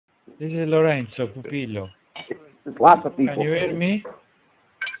This is Lorenzo Pupillo. There's lots of people. Can you hear me?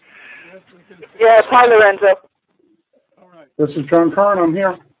 Yes, hi Lorenzo. This is John Curran. I'm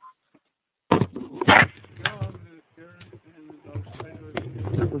here.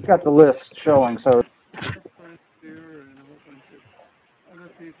 We've got the list showing, so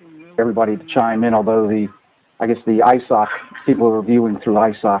everybody to chime in, although I guess the ISOC, people who are viewing through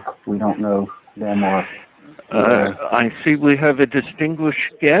ISOC, we don't know them or... I see we have a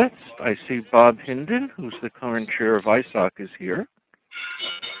distinguished guest. I see Bob Hinden, who's the current chair of ISOC, is here.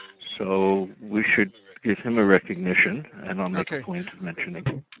 So we should give him a recognition, and I'll make a point of mentioning.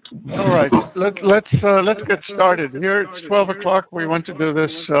 All right, let's get started. Here it's 12 o'clock. We want to do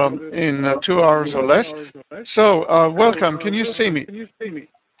this in 2 hours or less. So welcome. Can you see me?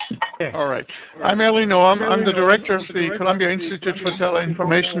 All right. I'm Eli Noam. I'm the director of the Columbia Institute for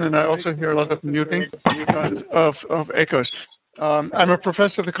Tele-Information, and I also hear a lot of new things of ECOS. I'm a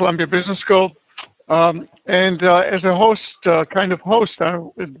professor at the Columbia Business School, and as a host,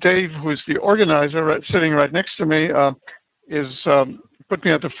 Dave, who's the organizer, sitting right next to me, is put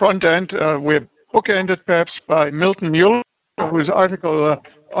me at the front end. We're bookended perhaps by Milton Mueller, whose article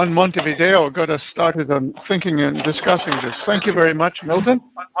on Montevideo got us started on thinking and discussing this. Thank you very much, Milton.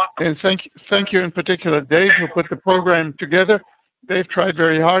 And thank you in particular, Dave, who put the program together. Dave tried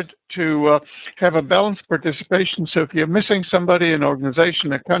very hard to have a balanced participation. So if you're missing somebody, an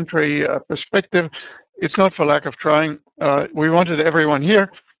organization, a country, a perspective, it's not for lack of trying. We wanted everyone here,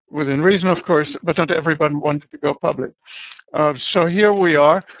 within reason, of course, but not everyone wanted to go public. So here we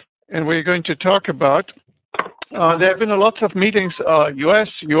are, and we're going to talk about there have been lots of meetings, US,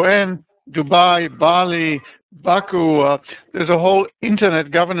 UN, Dubai, Bali, Baku. There's a whole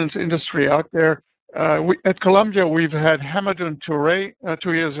internet governance industry out there. At Columbia, we've had Hamadou Touré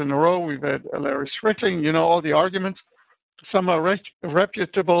 2 years in a row. We've had Larry Strickling, you know, all the arguments. Some are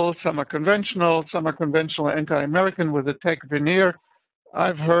reputable, some are conventional anti-American with a tech veneer.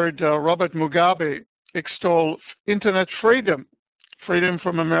 I've heard Robert Mugabe extol internet freedom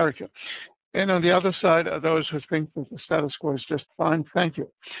from America. And on the other side are those who think that the status quo is just fine. Thank you.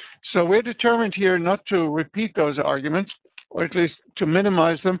 So we're determined here not to repeat those arguments, or at least to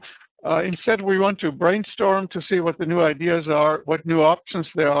minimize them. Instead, we want to brainstorm to see what the new ideas are, what new options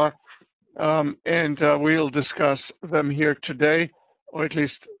there are, and we'll discuss them here today, or at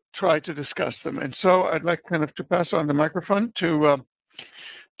least try to discuss them. And so I'd like kind of to pass on the microphone to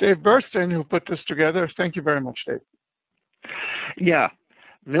Dave Burstein, who put this together. Thank you very much, Dave. Yeah.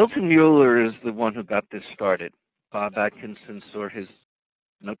 Milton Mueller is the one who got this started. Bob Atkinson saw his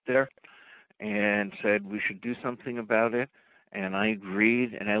note there and said we should do something about it, and I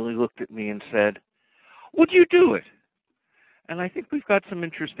agreed, and Ellie looked at me and said, would you do it? And I think we've got some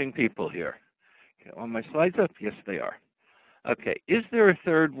interesting people here. Okay, are my slides up? Yes, they are. Okay, is there a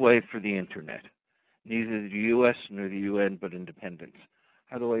third way for the Internet? Neither the U.S. nor the UN, but independence.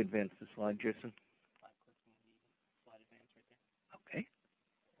 How do I advance the slide, Jason?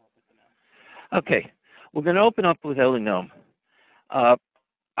 Okay, we're going to open up with Eli Noam.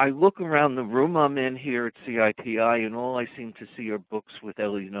 I look around the room I'm in here at CITI, and all I seem to see are books with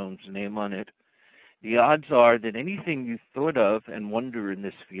Eli Noam's name on it. The odds are that anything you thought of and wonder in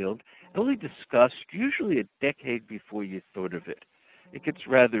this field, Eli discussed usually a decade before you thought of it. It gets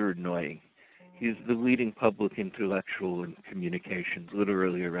rather annoying. He's the leading public intellectual in communications,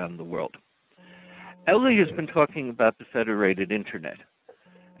 literally around the world. Eli has been talking about the federated Internet,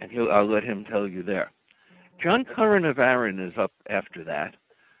 and I'll let him tell you there. John Curran of ARIN is up after that.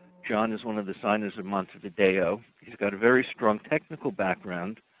 John is one of the signers of Montevideo. He's got a very strong technical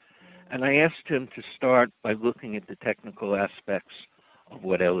background, and I asked him to start by looking at the technical aspects of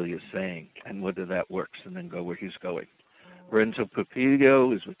what Eli is saying and whether that works, and then go where he's going. Lorenzo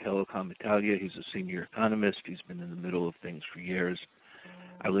Pupillo is with Telecom Italia. He's a senior economist. He's been in the middle of things for years.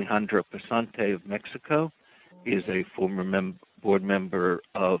 Alejandro Pisanty of Mexico is a former board member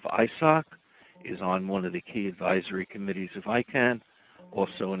of ISOC, is on one of the key advisory committees of ICANN,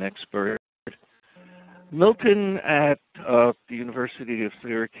 also an expert. Milton at the University of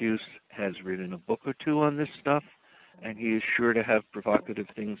Syracuse has written a book or two on this stuff, and he is sure to have provocative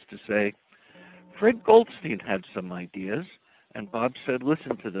things to say. Fred Goldstein had some ideas, and Bob said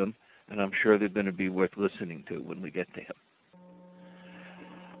listen to them, and I'm sure they're going to be worth listening to when we get to him.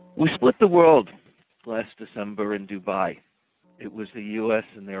 We split the world last December in Dubai. It was the U.S.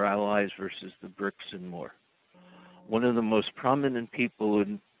 and their allies versus the BRICS and more. One of the most prominent people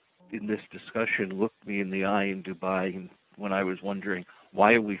in this discussion looked me in the eye in Dubai when I was wondering,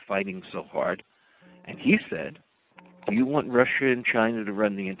 why are we fighting so hard? And he said, do you want Russia and China to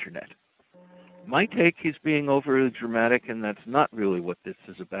run the Internet? My take, he's being overly dramatic, and that's not really what this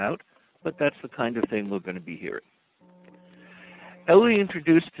is about, but that's the kind of thing we're going to be hearing. Eli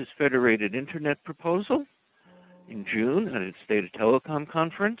introduced his federated internet proposal in June at its State of Telecom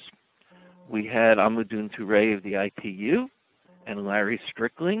conference. We had Amadou Touré of the ITU and Larry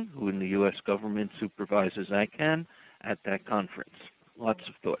Strickling, who in the U.S. government supervises ICANN, at that conference. Lots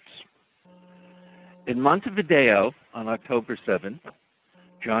of thoughts. In Montevideo on October 7th,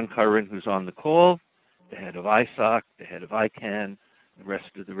 John Curran, who's on the call, the head of ISOC, the head of ICANN, the rest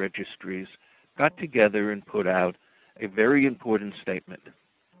of the registries, got together and put out a very important statement.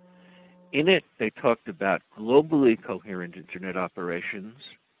 In it, they talked about globally coherent internet operations,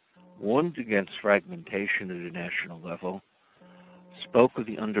 warned against fragmentation at a national level, spoke of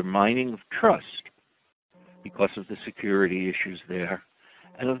the undermining of trust because of the security issues there,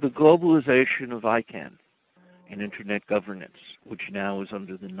 and of the globalization of ICANN and internet governance, which now is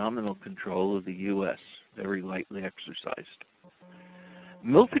under the nominal control of the U.S., very lightly exercised.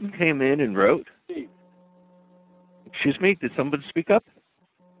 Milton came in and wrote, excuse me, did somebody speak up?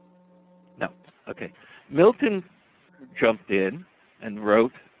 No, okay. Milton jumped in and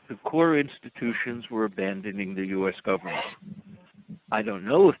wrote, the core institutions were abandoning the U.S. government. I don't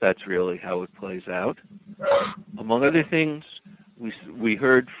know if that's really how it plays out. Among other things, we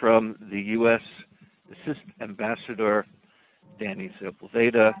heard from the U.S. Assistant Ambassador, Danny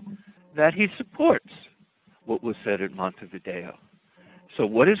Sepulveda, that he supports what was said at Montevideo. So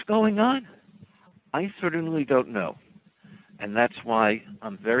what is going on? I certainly don't know. And that's why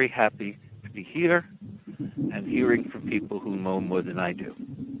I'm very happy to be here and hearing from people who know more than I do.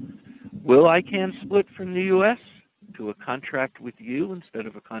 Will ICANN split from the U.S. to a contract with you instead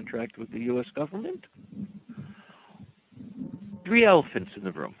of a contract with the U.S. government? Three elephants in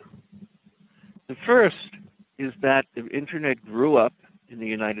the room. The first is that the internet grew up in the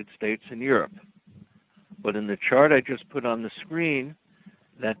United States and Europe. But in the chart I just put on the screen,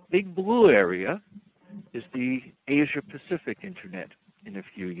 that big blue area is the Asia-Pacific internet in a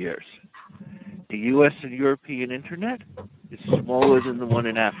few years. The U.S. and European internet is smaller than the one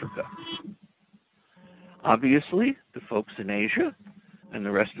in Africa. Obviously, the folks in Asia and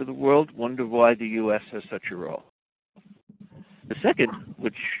the rest of the world wonder why the U.S. has such a role. The second,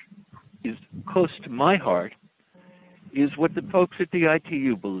 which is close to my heart, is what the folks at the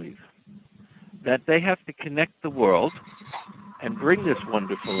ITU believe, that they have to connect the world and bring this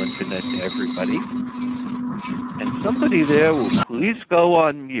wonderful internet to everybody. And somebody there will please go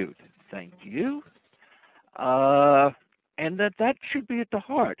on mute. Thank you. And that should be at the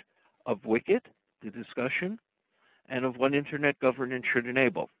heart of WICIT, the discussion, and of what internet governance should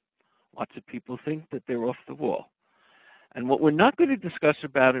enable. Lots of people think that they're off the wall. And what we're not going to discuss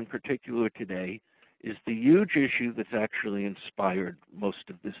about in particular today is the huge issue that's actually inspired most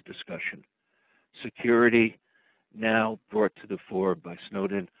of this discussion. Security, now brought to the fore by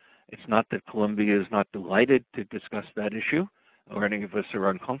Snowden. It's not that Columbia is not delighted to discuss that issue, or any of us are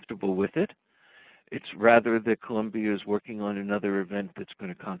uncomfortable with it. It's rather that Columbia is working on another event that's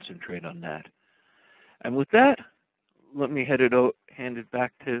going to concentrate on that. And with that, let me hand it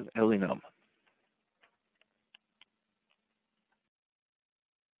back to Eli Noam.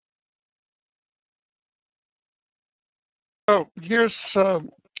 So here's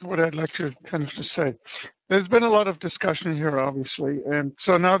what I'd like to kind of say. There's been a lot of discussion here, obviously, and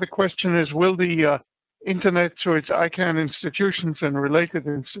so now the question is, will the Internet, through its ICANN institutions and related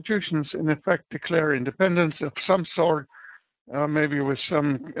institutions, in effect declare independence of some sort, maybe with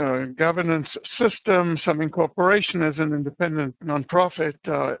some governance system, some incorporation as an independent nonprofit,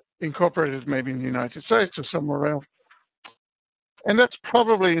 incorporated maybe in the United States or somewhere else? And that's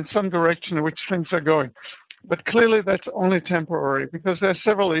probably in some direction in which things are going. But clearly that's only temporary because there are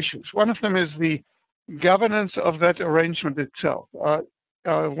several issues. One of them is the governance of that arrangement itself.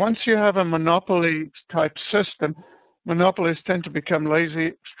 Once you have a monopoly-type system, monopolies tend to become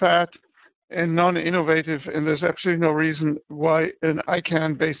lazy, fat, and non-innovative, and there's absolutely no reason why an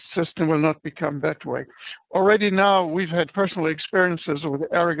ICANN-based system will not become that way. Already now, we've had personal experiences with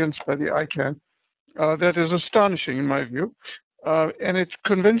arrogance by the ICANN that is astonishing in my view. And it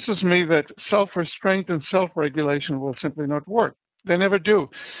convinces me that self-restraint and self-regulation will simply not work. They never do.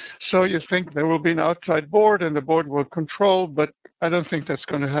 So you think there will be an outside board and the board will control, but I don't think that's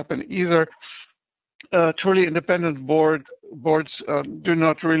going to happen either. Truly independent boards do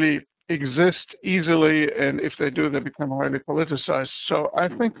not really exist easily, and if they do, they become highly politicized. So I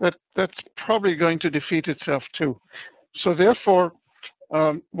think that that's probably going to defeat itself too. So therefore,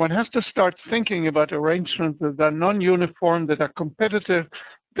 one has to start thinking about arrangements that are non-uniform, that are competitive,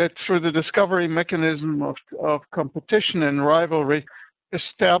 that through the discovery mechanism of competition and rivalry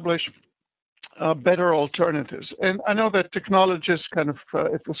establish better alternatives. And I know that technologists kind of,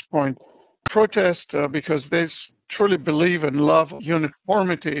 at this point, protest because they truly believe and love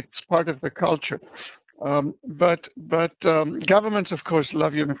uniformity. It's part of the culture. But governments, of course,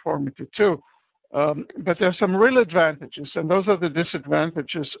 love uniformity too. But there are some real advantages, and those are the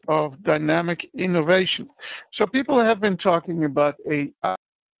disadvantages of dynamic innovation. So people have been talking about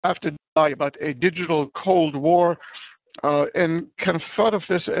about a digital Cold War, and kind of thought of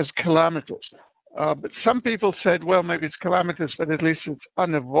this as calamitous. But some people said, well, maybe it's calamitous, but at least it's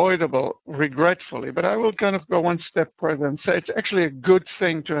unavoidable, regretfully. But I will kind of go one step further and say it's actually a good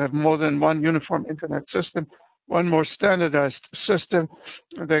thing to have more than one uniform internet system, one more standardized system.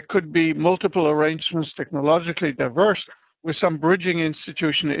 There could be multiple arrangements, technologically diverse, with some bridging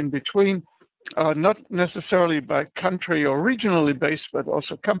institution in between, not necessarily by country or regionally based, but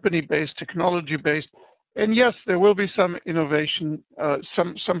also company-based, technology-based. And yes, there will be some innovation,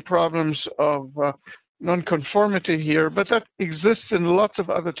 some problems of nonconformity here, but that exists in lots of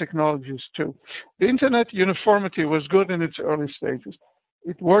other technologies too. The internet uniformity was good in its early stages.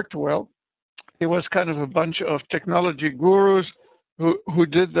 It worked well. It was kind of a bunch of technology gurus who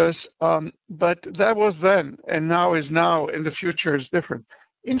did this, but that was then, and now is now, and the future is different.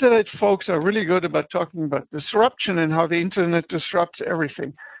 Internet folks are really good about talking about disruption and how the internet disrupts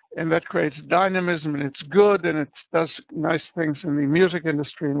everything. And that creates dynamism, and it's good, and it does nice things in the music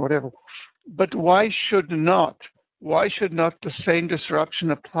industry and whatever. But why should not the same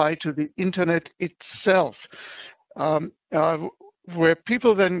disruption apply to the internet itself? Where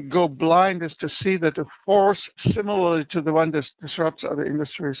people then go blind is to see that a force similarly to the one that disrupts other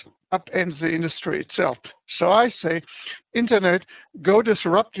industries upends the industry itself. So I say, internet, go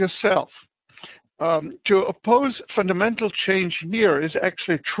disrupt yourself. To oppose fundamental change here is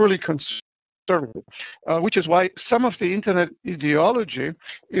actually truly conservative, which is why some of the internet ideology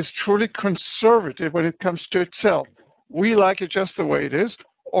is truly conservative when it comes to itself. We like it just the way it is,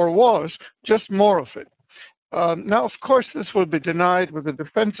 or was, just more of it. Now, of course, this will be denied with a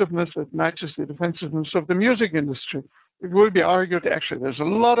defensiveness that matches the defensiveness of the music industry. It will be argued, actually, there's a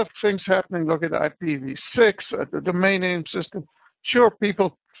lot of things happening. Look at IPv6, at the domain name system. Sure,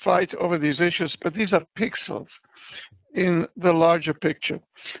 people fight over these issues, but these are pixels in the larger picture.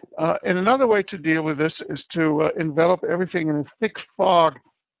 And another way to deal with this is to envelop everything in a thick fog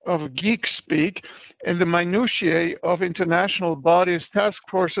of geek speak and the minutiae of international bodies, task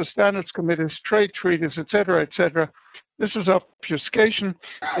forces, standards committees, trade treaties, etc., etc. This is obfuscation.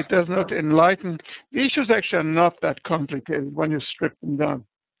 It does not enlighten. The issues actually are not that complicated when you strip them down.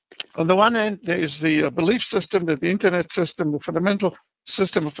 On the one hand, there is the belief system that the internet system, the fundamental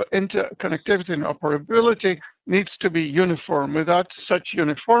system of interconnectivity and operability, needs to be uniform. Without such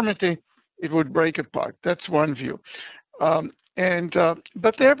uniformity, it would break apart. That's one view.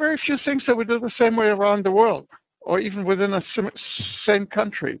 But there are very few things that we do the same way around the world, or even within a same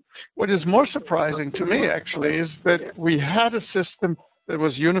country. What is more surprising to me, actually, is that we had a system that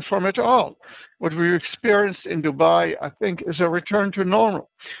was uniform at all. What we experienced in Dubai, I think, is a return to normal.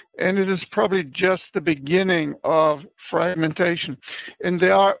 And it is probably just the beginning of fragmentation. And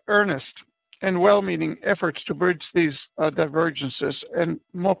there are earnest and well-meaning efforts to bridge these divergences, and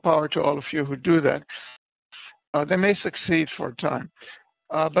more power to all of you who do that. They may succeed for a time.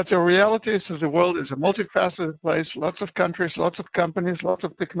 But the reality is that the world is a multifaceted place, lots of countries, lots of companies, lots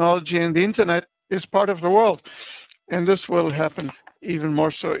of technology, and the internet is part of the world. And this will happen even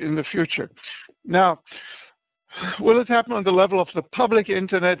more so in the future. Now, will it happen on the level of the public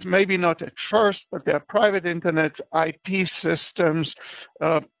internet? Maybe not at first, but there are private internet IP systems,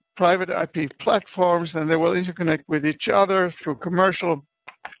 private IP platforms, and they will interconnect with each other through commercial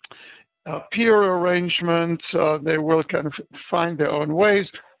peer arrangements. They will kind of find their own ways,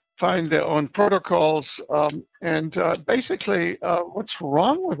 find their own protocols. Basically, what's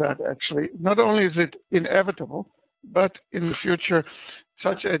wrong with that, actually? Not only is it inevitable, but in the future,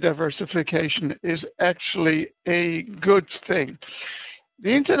 such a diversification is actually a good thing. The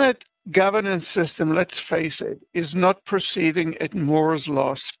internet governance system, let's face it, is not proceeding at Moore's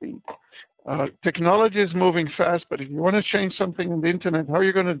law speed. Technology is moving fast, but if you want to change something in the internet, how are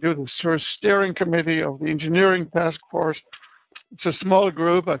you going to do this? Through a steering committee of the engineering task force. It's a small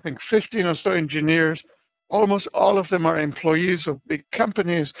group, I think 15 or so engineers. Almost all of them are employees of big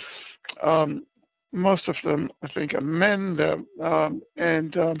companies. Most of them, I think, are men.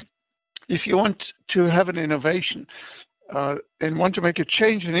 If you want to have an innovation and want to make a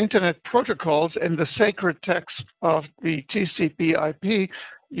change in internet protocols and the sacred text of the TCP/IP,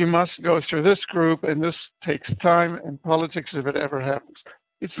 you must go through this group, and this takes time and politics if it ever happens.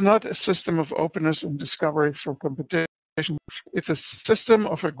 It's not a system of openness and discovery for competition. It's a system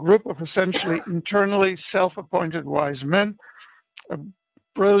of a group of essentially internally self-appointed wise men. A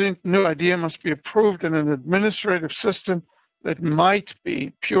brilliant new idea must be approved in an administrative system that might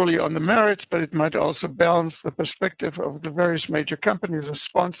be purely on the merits, but it might also balance the perspective of the various major companies as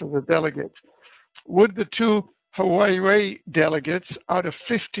sponsor the delegates. Would the two Hawaii delegates out of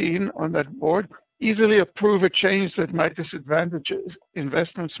 15 on that board easily approve a change that might disadvantage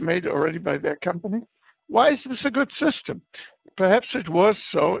investments made already by their company? Why is this a good system? Perhaps it was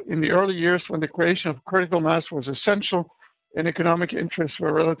so in the early years when the creation of critical mass was essential and economic interests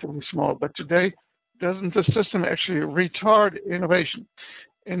were relatively small. But today, doesn't the system actually retard innovation?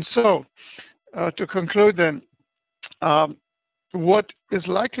 And so, to conclude then, what is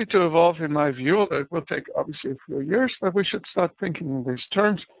likely to evolve in my view, although it will take obviously a few years, but we should start thinking in these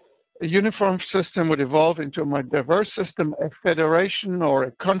terms. A uniform system would evolve into a more diverse system, a federation or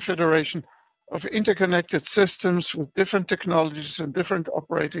a confederation of interconnected systems with different technologies and different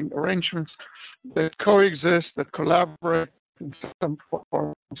operating arrangements that coexist, that collaborate, in some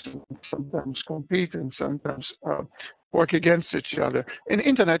forms, sometimes compete and sometimes work against each other. An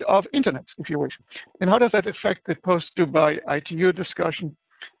internet of internets, if you wish. And how does that affect the post-Dubai ITU discussion?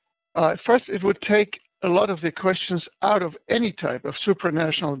 First, it would take a lot of the questions out of any type of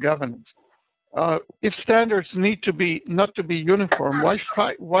supranational governance. If standards need to be not to be uniform, why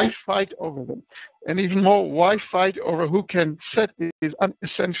fight over them? And even more, why fight over who can set these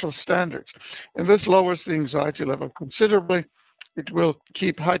unessential standards? And this lowers the anxiety level considerably. It will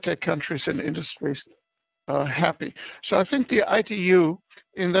keep high-tech countries and industries happy. So I think the ITU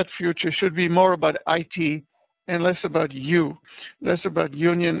in that future should be more about IT and less about you, less about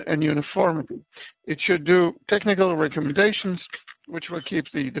union and uniformity. It should do technical recommendations, which will keep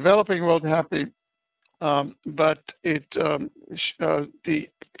the developing world happy, but the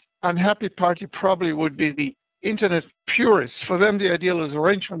unhappy party probably would be the internet purists. For them, the ideal is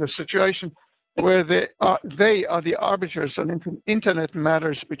arrangement, a situation where they are the arbiters on internet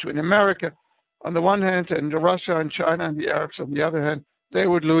matters between America on the one hand and Russia and China and the Arabs on the other hand. They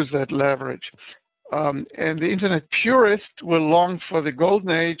would lose that leverage. And the internet purist will long for the golden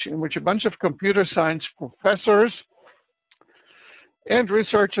age in which a bunch of computer science professors and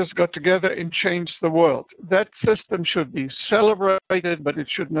researchers got together and changed the world. That system should be celebrated, but it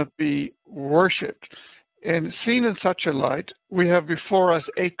should not be worshipped. And seen in such a light, we have before us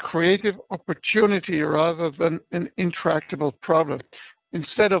a creative opportunity rather than an intractable problem.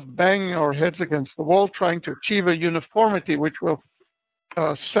 Instead of banging our heads against the wall, trying to achieve a uniformity which will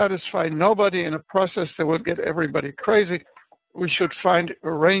satisfy nobody in a process that will get everybody crazy, we should find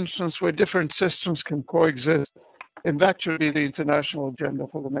arrangements where different systems can coexist. And that should be the international agenda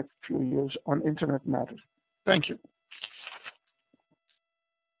for the next few years on internet matters. Thank you.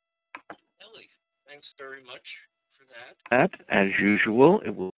 Ellie, thanks very much for that. As usual,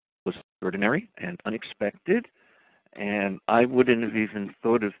 it was extraordinary and unexpected, and I wouldn't have even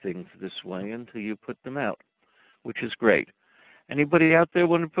thought of things this way until you put them out, which is great. Anybody out there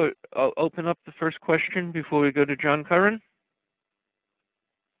want to open up the first question before we go to John Curran?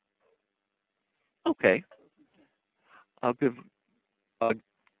 Okay. I'll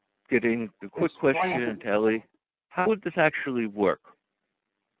get in a quick question to Ellie. How would this actually work?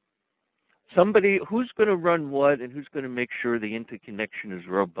 Somebody, who's going to run what and who's going to make sure the interconnection is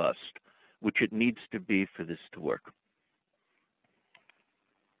robust, which it needs to be for this to work?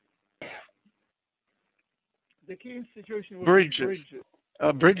 The key institution will be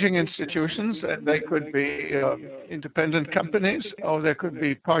bridging institutions, and they could be independent companies, or there could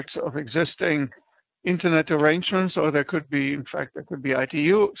be parts of existing internet arrangements, or there could be, in fact, there could be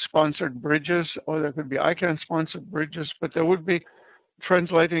ITU-sponsored bridges, or there could be ICANN-sponsored bridges, but there would be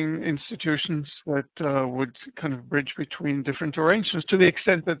translating institutions that would kind of bridge between different arrangements to the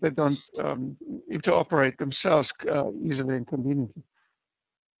extent that they don't interoperate themselves easily and conveniently.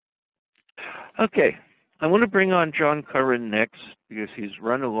 Okay. I want to bring on John Curran next because he's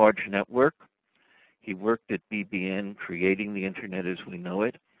run a large network. He worked at BBN creating the internet as we know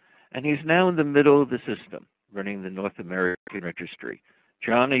it. And he's now in the middle of the system, running the North American Registry.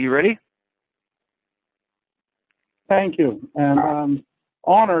 John, are you ready? Thank you. And I'm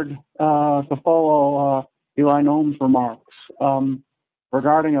honored to follow Eli Noam's remarks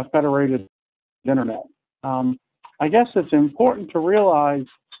regarding a federated internet. I guess it's important to realize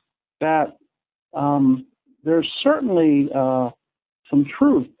that there's certainly some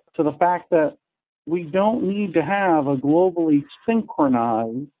truth to the fact that we don't need to have a globally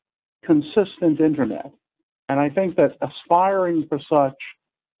synchronized consistent internet. And I think that aspiring for such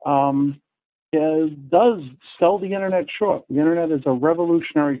does sell the internet short. The internet is a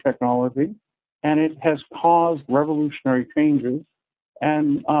revolutionary technology. and it has caused revolutionary changes.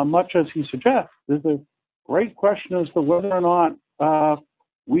 And much as he suggests, there's a great question as to whether or not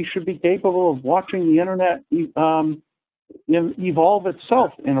we should be capable of watching the internet evolve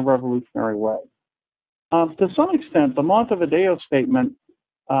itself in a revolutionary way. To some extent, the Montevideo Statement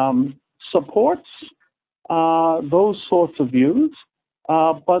supports those sorts of views,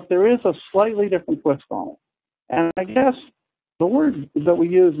 but there is a slightly different twist on it. And I guess the word that we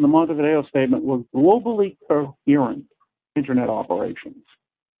used in the Montevideo Statement was globally coherent internet operations.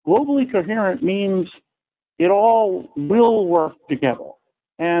 Globally coherent means it all will work together.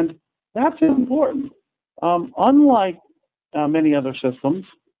 And that's important. Unlike many other systems,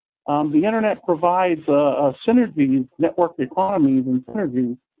 the internet provides synergies, network economies and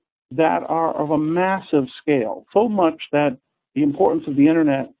synergies that are of a massive scale, so much that the importance of the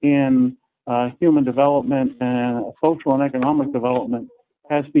internet in human development and social and economic development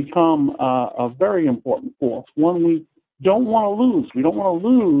has become a very important force, one we don't want to lose. We don't want to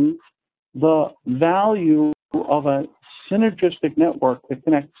lose the value of a synergistic network that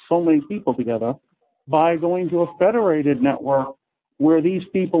connects so many people together by going to a federated network where these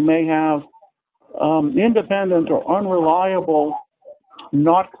people may have independent or unreliable,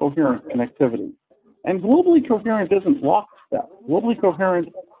 not coherent connectivity. And globally coherent isn't lockstep. Globally coherent,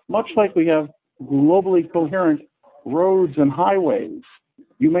 much like we have globally coherent roads and highways,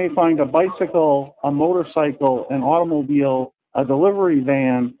 you may find a bicycle, a motorcycle, an automobile, a delivery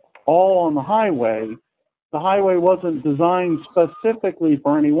van, all on the highway. The highway wasn't designed specifically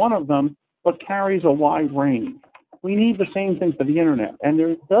for any one of them, but carries a wide range. We need the same thing for the internet, and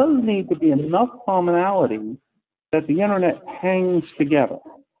there does need to be enough commonality that the internet hangs together.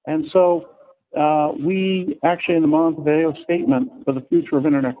 And so we actually, in the Montevideo Statement for the Future of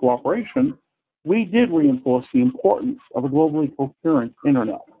Internet Cooperation, we did reinforce the importance of a globally coherent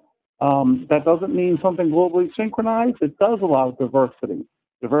internet. That doesn't mean something globally synchronized. It does allow diversity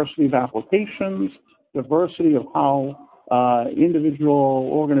of applications, diversity of how individual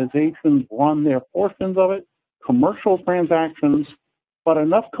organizations run their portions of it, commercial transactions, but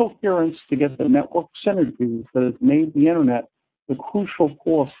enough coherence to get the network synergies that has made the internet the crucial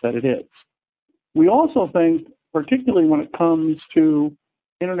force that it is. We also think, particularly when it comes to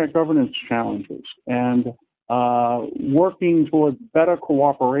internet governance challenges and working towards better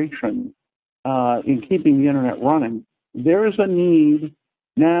cooperation in keeping the internet running, there is a need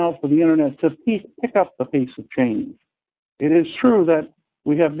now for the internet to pick up the pace of change. It is true that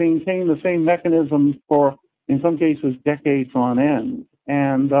we have maintained the same mechanisms for, in some cases, decades on end.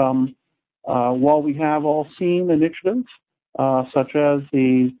 And while we have all seen initiatives, such as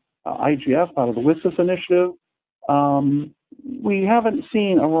the IGF out of the WSIS initiative, we haven't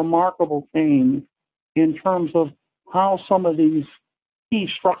seen a remarkable change in terms of how some of these key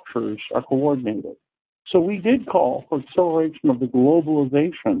structures are coordinated. So we did call for acceleration of the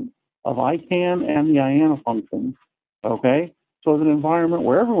globalization of ICANN and the IANA functions, okay? So it's an environment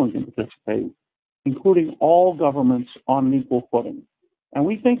where everyone can participate, including all governments on an equal footing. And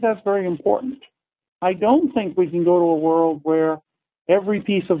we think that's very important. I don't think we can go to a world where every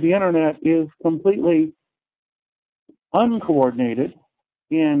piece of the internet is completely uncoordinated,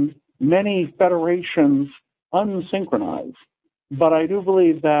 in many federations unsynchronized. But I do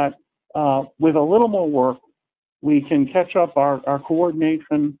believe that with a little more work, we can catch up our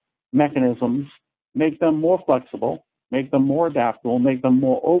coordination mechanisms, make them more flexible, make them more adaptable, make them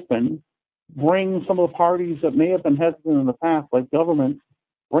more open, bring some of the parties that may have been hesitant in the past, like governments,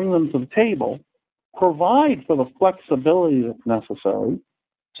 bring them to the table, provide for the flexibility that's necessary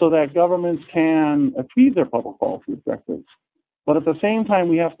so that governments can achieve their public policy objectives. But at the same time,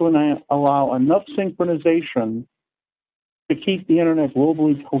 we have to allow enough synchronization to keep the internet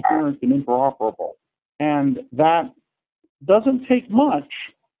globally coherent and interoperable. And that doesn't take much,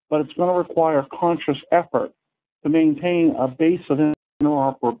 but it's going to require conscious effort to maintain a base of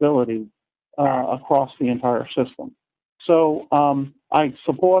interoperability across the entire system. So I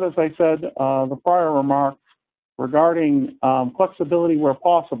support, as I said, the prior remarks regarding flexibility where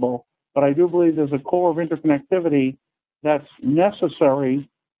possible, but I do believe there's a core of interconnectivity that's necessary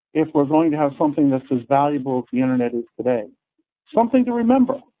if we're going to have something that's as valuable as the internet is today. Something to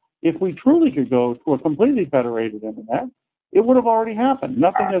remember, if we truly could go to a completely federated internet, it would have already happened.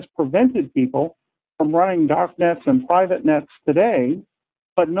 Nothing has prevented people from running dark nets and private nets today,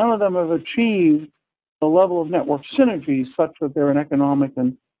 but none of them have achieved the level of network synergies such that they're an economic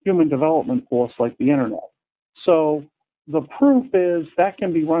and human development force like the internet. So the proof is that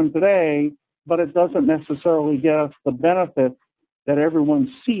can be run today, but it doesn't necessarily get us the benefits that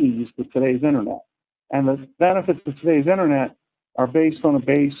everyone sees with today's internet. And the benefits of today's internet are based on a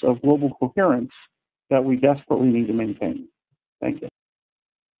base of global coherence that we desperately need to maintain. Thank you.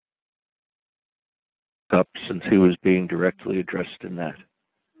 Up since he was being directly addressed in that.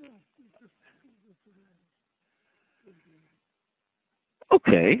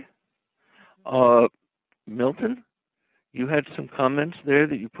 Okay. Milton, you had some comments there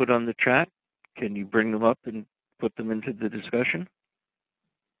that you put on the chat. Can you bring them up and put them into the discussion?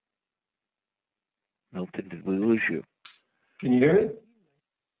 Milton, did we lose you? Can you hear me?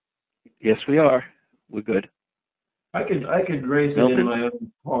 Yes, we are. We're good. I could raise Milton? it in my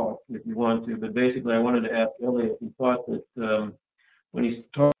own talk if you want to, but basically I wanted to ask Eli if he thought that when he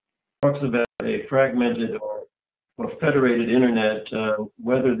talks about a fragmented or federated internet,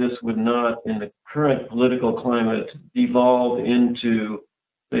 whether this would not, in the current political climate, devolve into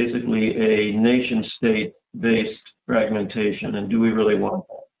basically a nation-state-based fragmentation, and do we really want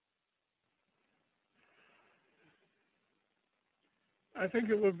that? I think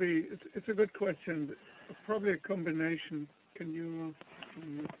it will be, it's a good question. Probably a combination. Can you...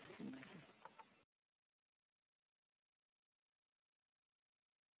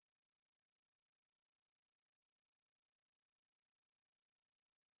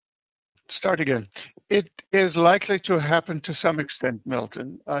 Start again. It is likely to happen to some extent,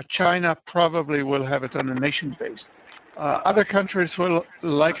 Milton. China probably will have it on a nation base. Other countries will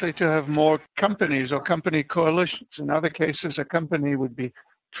likely to have more companies or company coalitions. In other cases, a company would be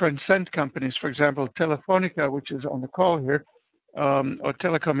transcend companies. For example, Telefonica, which is on the call here, or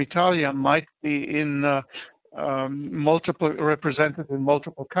Telecom Italia might be in represented in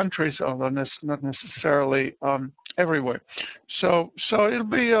multiple countries, although not necessarily everywhere. So it'll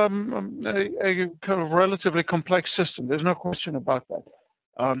be a kind of relatively complex system. There's no question about that.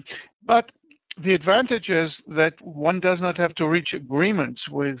 But the advantage is that one does not have to reach agreements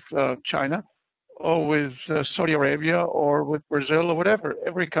with China or with Saudi Arabia or with Brazil or whatever.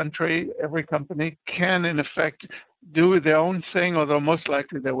 Every country, every company can, in effect, do their own thing, although most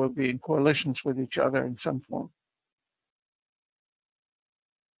likely they will be in coalitions with each other in some form.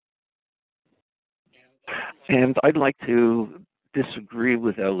 And I'd like to disagree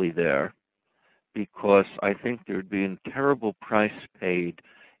with Eli there, because I think there'd be a terrible price paid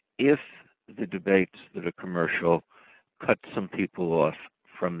if the debates that are commercial cut some people off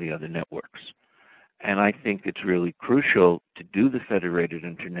from the other networks. And I think it's really crucial to do the federated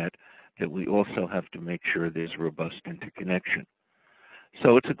internet that we also have to make sure there's robust interconnection.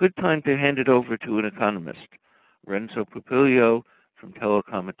 So it's a good time to hand it over to an economist. Lorenzo Pupillo from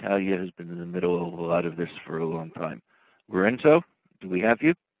Telecom Italia has been in the middle of a lot of this for a long time. Lorenzo, do we have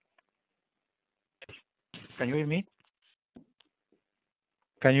you? Can you hear me?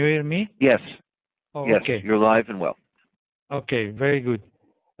 Can you hear me? Yes. Oh, yes, okay. You're live and well. Okay, very good.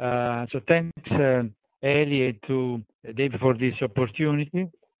 So thanks, Eli, and to Dave for this opportunity.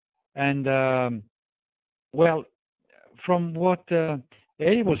 And well, from what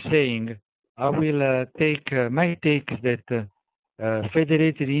Eli was saying, I will take my take is that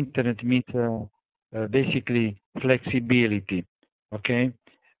federated internet means basically flexibility. Okay,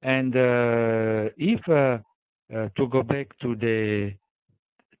 and if to go back to the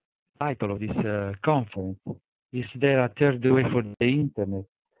title of this conference, is there a third way for the internet?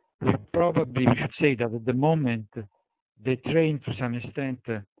 We should say that at the moment, the train to some extent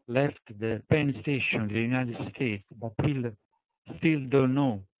left the Penn Station, the United States, but we still don't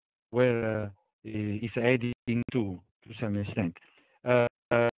know where it's heading to some extent. To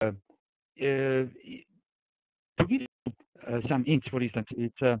give some hints, for instance,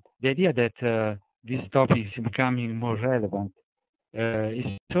 it's the idea that this topic is becoming more relevant.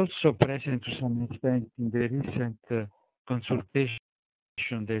 It's also present to some extent in the recent consultation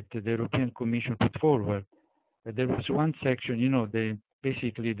that the European Commission put forward. There was one section,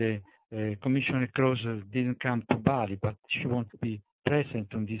 basically the Commissioner Kroes didn't come to Bali, but she wants to be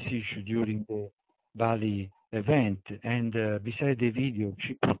present on this issue during the Bali event. And beside the video,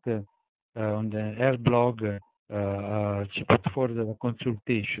 she put on her blog, she put forward a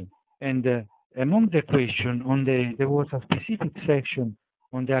consultation. And among the question, there was a specific section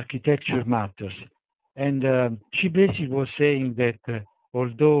on the architecture matters. And she basically was saying that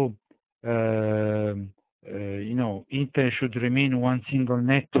although internet should remain one single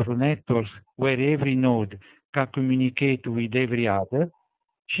network where every node can communicate with every other,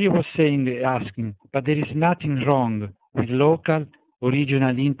 she was asking, but there is nothing wrong with local or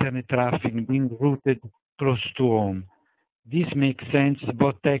regional internet traffic being routed close to home. This makes sense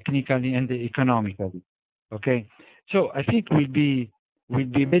both technically and economically. Okay, so I think will be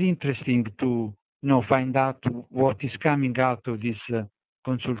very interesting to find out what is coming out of this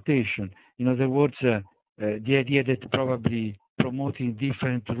consultation. In other words, the idea that probably promoting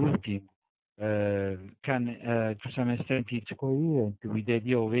different routing can, to some extent, it's coherent with the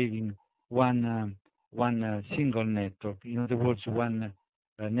idea of having one single network. In other words, one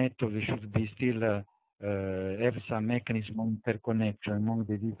network should be still have some mechanism of interconnection among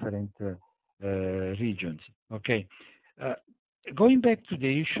the different regions. Okay. Going back to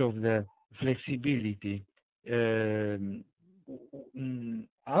the issue of the flexibility,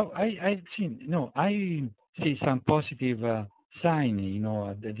 I see some positive sign,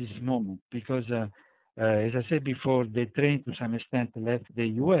 at this moment, because as I said before, the train to some extent left the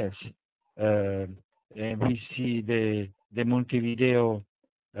U.S. And we see the Montevideo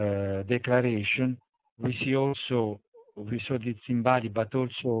declaration. We saw this in Bali, but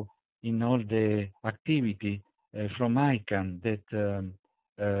also in all the activity from ICANN that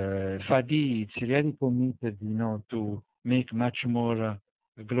FADI is really committed, to make much more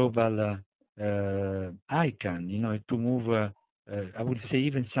global ICANN, to move, I would say,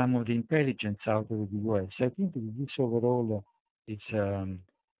 even some of the intelligence out of the U.S. I think this overall,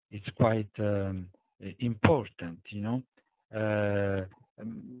 it's quite important,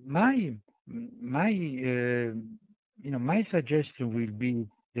 my suggestion will be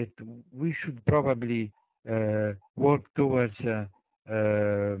that we should probably work towards,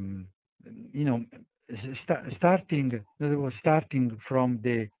 starting from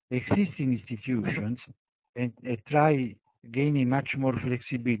the existing institutions and try gaining much more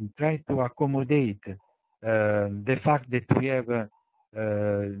flexibility, try to accommodate the fact that we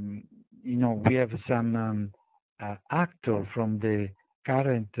have some actor from the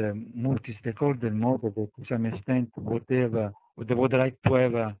current multi-stakeholder model that to some extent would like to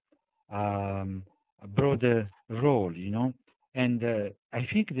have a broader role, and I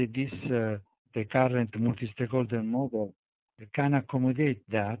think that this the current multi-stakeholder model can accommodate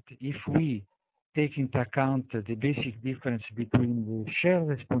that if we take into account the basic difference between the shared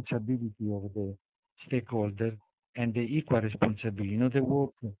responsibility of the stakeholder and the equal responsibility. In other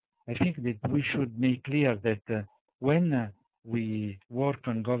words, I think that we should make clear that when we work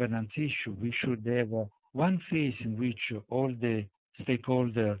on governance issues, we should have one phase in which all the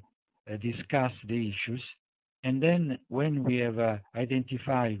stakeholders discuss the issues, and then when we have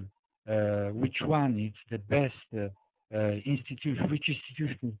identified which one is the best institution, which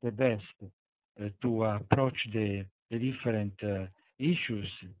institution is the best to approach the different issues,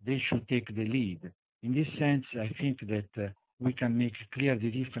 they should take the lead. In this sense, I think that we can make clear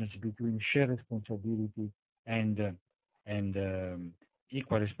the difference between shared responsibility and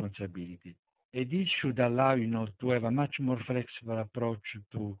equal responsibility. And this should allow, to have a much more flexible approach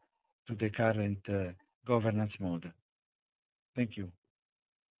to the current governance model. Thank you.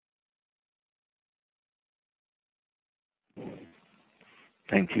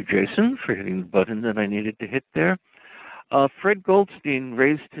 Thank you, Jason, for hitting the button that I needed to hit there. Fred Goldstein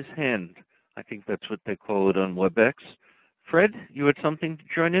raised his hand. I think that's what they call it on WebEx. Fred, you had something to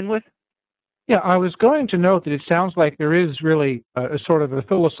join in with? Yeah, I was going to note that it sounds like there is really a sort of a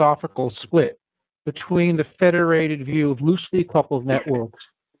philosophical split between the federated view of loosely coupled networks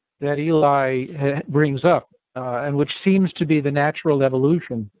that Eli brings up, and which seems to be the natural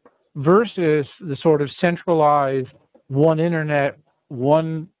evolution, versus the sort of centralized one internet,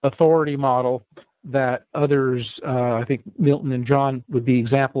 one authority model that others, I think Milton and John would be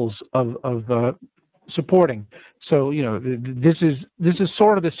examples of supporting. So, this is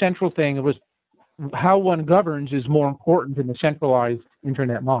sort of the central thing. It was how one governs is more important than the centralized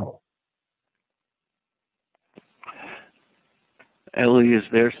internet model. Ellie is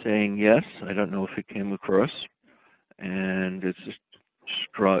there saying yes. I don't know if it came across, and it's a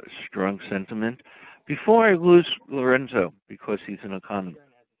strong sentiment. Before I lose Lorenzo, because he's an economist.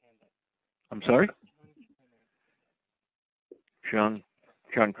 I'm sorry? John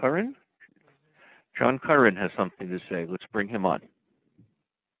Curran? John Curran has something to say. Let's bring him on.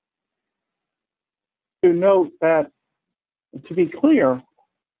 To note that, to be clear,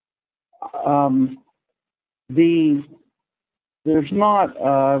 there's not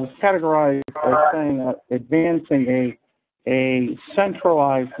categorized as saying advancing a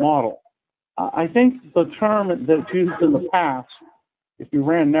centralized model. I think the term that's used in the past, if you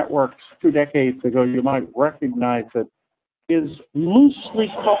ran networks 2 decades ago, you might recognize it, is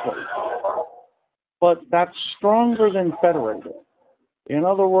loosely coupled, but that's stronger than federated. In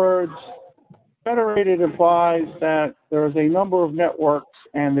other words, federated implies that there's a number of networks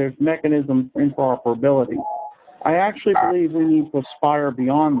and there's mechanisms for interoperability. I actually believe we need to aspire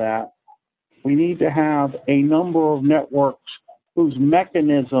beyond that. We need to have a number of networks whose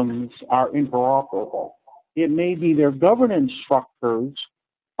mechanisms are interoperable. It may be their governance structures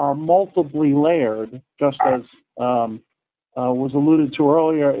are multiply layered, just as was alluded to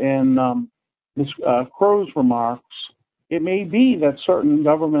earlier in Ms. Crow's remarks, it may be that certain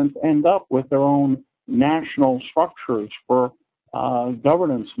governments end up with their own national structures for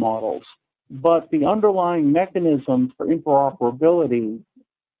governance models, but the underlying mechanisms for interoperability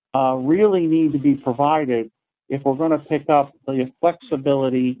really need to be provided if we're going to pick up the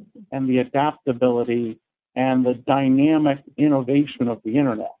flexibility and the adaptability and the dynamic innovation of the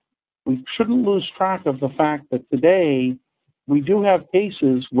internet. We shouldn't lose track of the fact that today we do have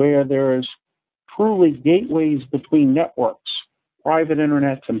cases where there's truly gateways between networks, private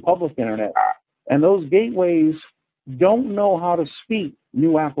internets and public internet, and those gateways don't know how to speak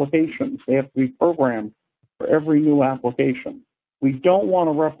new applications. They have to be programmed for every new application. We don't want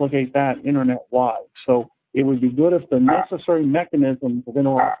to replicate that internet-wide. So it would be good if the necessary mechanisms of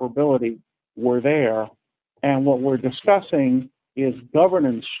interoperability were there. And what we're discussing is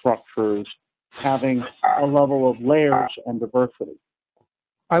governance structures having a level of layers and diversity.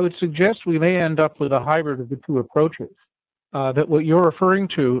 I would suggest we may end up with a hybrid of the two approaches. That what you're referring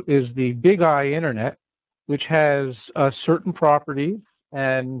to is the big I internet, which has certain properties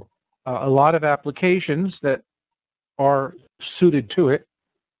and a lot of applications that are suited to it.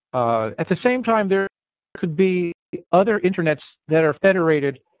 At the same time, there could be other internets that are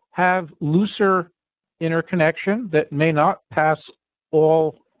federated, have looser interconnection that may not pass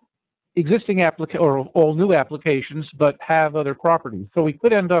all existing or all new applications, but have other properties. So we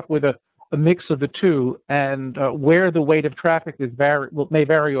could end up with a mix of the two, and where the weight of traffic is may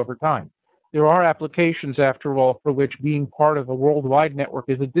vary over time. There are applications, after all, for which being part of a worldwide network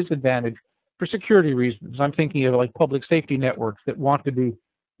is a disadvantage for security reasons. I'm thinking of like public safety networks that want to be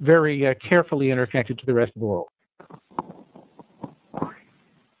very carefully interconnected to the rest of the world.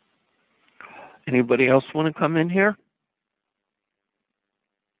 Anybody else want to come in here?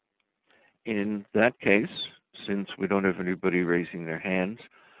 In that case, since we don't have anybody raising their hands,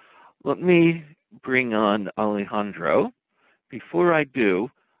 let me bring on Alejandro. Before I do,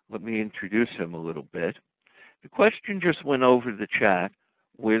 let me introduce him a little bit. The question just went over the chat,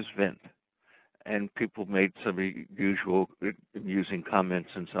 where's Vint? And people made some usual amusing comments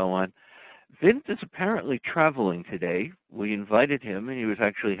and so on. Vint is apparently traveling today. We invited him, and he was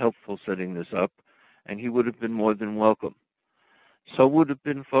actually helpful setting this up, and he would have been more than welcome. So would have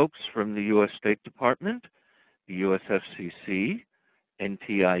been folks from the U.S. State Department, the U.S. FCC,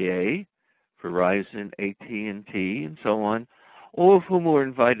 NTIA, Verizon, AT&T, and so on, all of whom were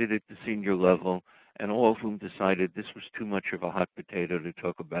invited at the senior level, and all of whom decided this was too much of a hot potato to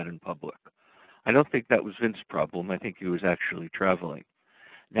talk about in public. I don't think that was Vince's problem. I think he was actually traveling.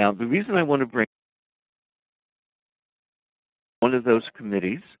 Now, the reason I want to bring one of those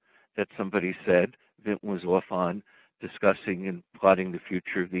committees that somebody said Vint was off on, discussing and plotting the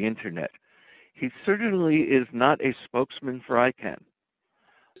future of the internet. He certainly is not a spokesman for ICANN,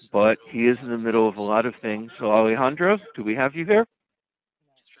 but he is in the middle of a lot of things. So Alejandro, do we have you here?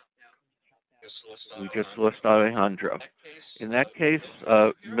 We just lost Alejandro. In that case,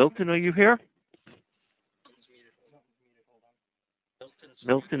 Milton, are you here?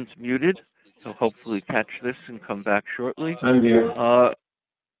 Milton's muted, so hopefully catch this and come back shortly. I'm here.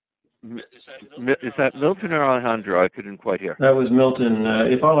 Is that Milton or Alejandro? I couldn't quite hear. That was Milton.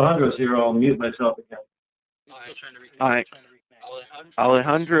 If Alejandro's here, I'll mute myself again. All right.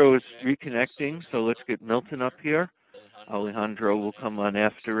 Alejandro is reconnecting, so let's get Milton up here. Alejandro will come on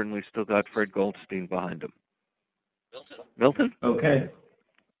after, and we still got Fred Goldstein behind him. Milton? Okay.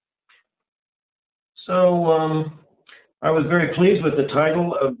 So I was very pleased with the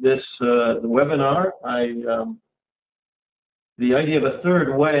title of this the webinar. The idea of a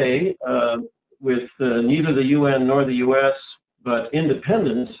third way with neither the UN nor the US, but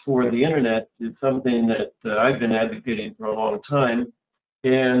independence for the internet is something that I've been advocating for a long time.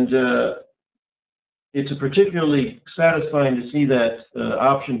 And it's particularly satisfying to see that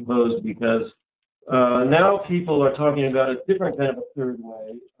option posed because now people are talking about a different kind of a third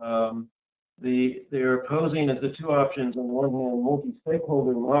way. They're posing as the two options, on the one hand,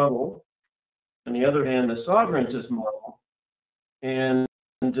 multi-stakeholder model, on the other hand, the sovereigntist model. And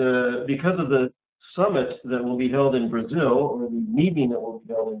because of the summit that will be held in Brazil, or the meeting that will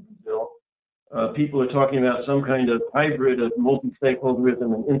be held in Brazil, people are talking about some kind of hybrid of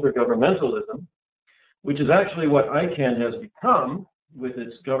multi-stakeholderism and intergovernmentalism, which is actually what ICANN has become with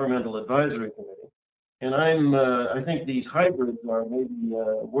its governmental advisory committee. And I think these hybrids are maybe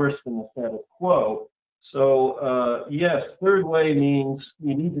worse than the status quo. So yes, third way means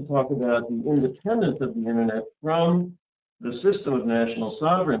we need to talk about the independence of the internet from the system of national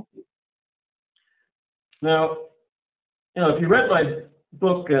sovereignty. Now, if you read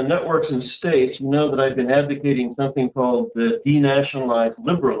book, Networks and States, you know that I've been advocating something called denationalized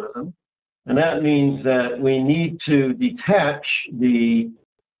liberalism. And that means that we need to detach the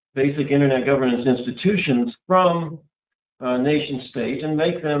basic internet governance institutions from nation state and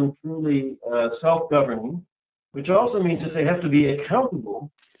make them truly self-governing, which also means that they have to be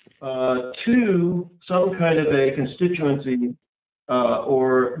accountable to some kind of a constituency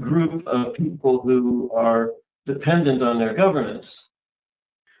or group of people who are dependent on their governance.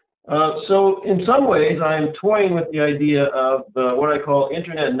 So in some ways, I'm toying with the idea of what I call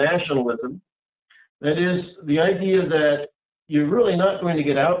internet nationalism. That is the idea that you're really not going to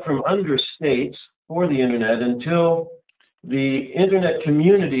get out from under states for the internet until the internet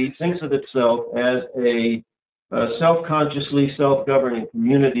community thinks of itself as a self-consciously self-governing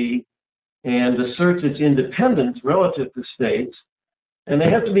community and asserts its independence relative to states. And they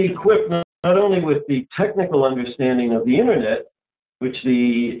have to be equipped not only with the technical understanding of the internet, which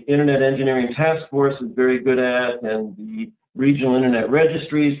the Internet Engineering Task Force is very good at, and the regional internet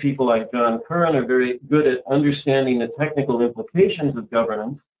registries, people like John Curran, are very good at understanding the technical implications of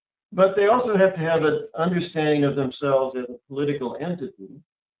governance, but they also have to have an understanding of themselves as a political entity,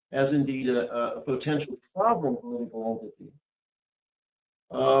 as indeed a potential sovereign political entity.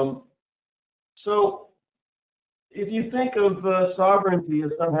 So if you think of sovereignty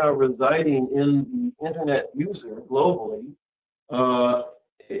as somehow residing in the internet user globally,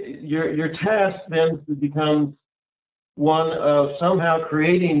 your task then becomes one of somehow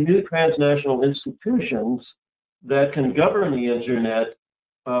creating new transnational institutions that can govern the internet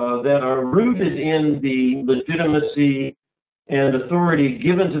that are rooted in the legitimacy and authority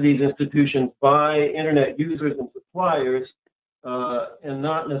given to these institutions by internet users and suppliers, and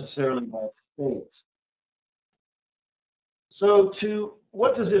not necessarily by states. So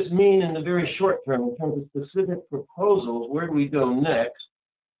what does this mean in the very short term in terms of specific proposals? Where do we go next?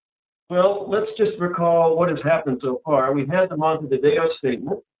 Well, let's just recall what has happened so far. We've had the Montevideo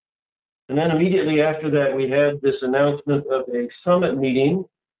Statement, and then immediately after that we had this announcement of a summit meeting,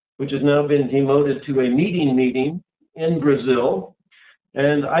 which has now been demoted to a meeting in Brazil.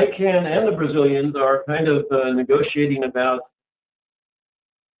 And ICANN and the Brazilians are kind of negotiating about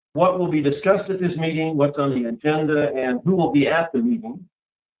what will be discussed at this meeting, what's on the agenda, and who will be at the meeting.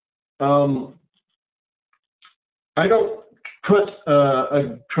 I don't put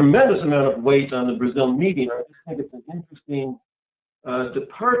a tremendous amount of weight on the Brazil meeting. I just think it's an interesting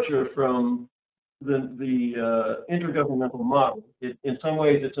departure from the intergovernmental model. In some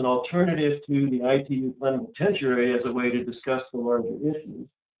ways, it's an alternative to the ITU plenipotentiary as a way to discuss the larger issues.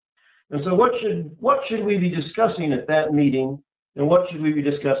 And so what should we be discussing at that meeting, and what should we be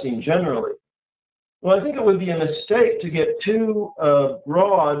discussing generally? Well, I think it would be a mistake to get too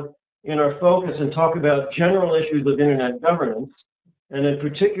broad in our focus and talk about general issues of internet governance, and in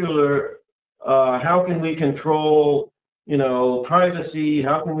particular, how can we control, privacy?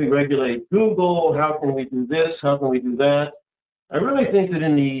 How can we regulate Google? How can we do this? How can we do that? I really think that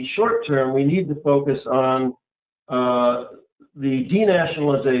in the short term, we need to focus on the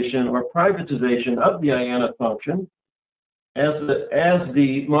denationalization or privatization of the IANA function, as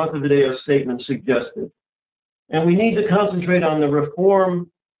the Montevideo Statement suggested. And we need to concentrate on the reform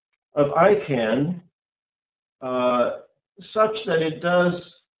of ICANN such that it does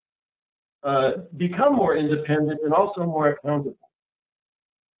become more independent and also more accountable.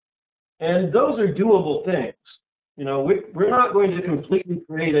 And those are doable things. We're not going to completely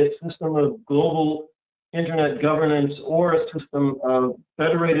create a system of global internet governance or a system of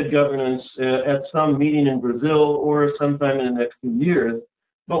federated governance at some meeting in Brazil or sometime in the next few years,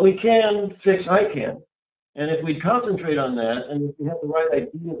 but we can fix ICANN. And if we concentrate on that, and if we have the right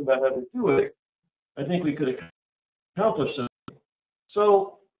ideas about how to do it, I think we could accomplish something.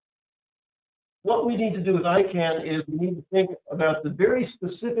 So what we need to do with ICANN is we need to think about the very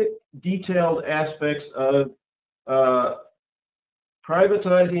specific, detailed aspects of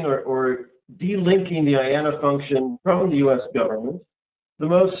privatizing or delinking the IANA function from the U.S. government. The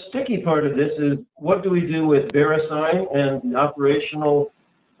most sticky part of this is what do we do with VeriSign and the operational,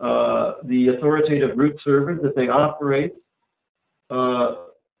 the authoritative root servers that they operate.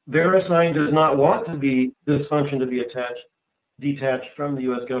 VeriSign does not want this function to be detached from the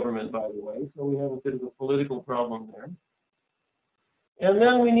U.S. government, by the way, so we have a bit of a political problem there. And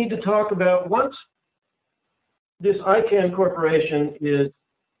then we need to talk about, once this ICANN corporation is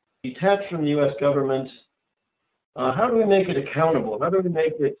detached from the U.S. government, how do we make it accountable? How do we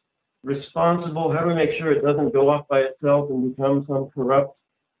make it responsible? How do we make sure it doesn't go off by itself and become some corrupt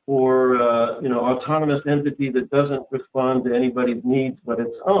or autonomous entity that doesn't respond to anybody's needs but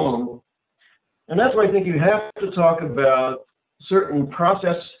its own? And that's why I think you have to talk about certain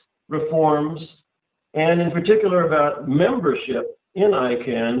process reforms, and in particular about membership in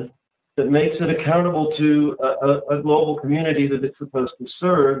ICANN that makes it accountable to a global community that it's supposed to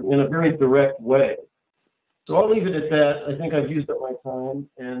serve in a very direct way. So I'll leave it at that. I think I've used up my time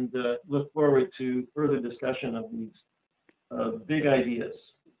and look forward to further discussion of these big ideas.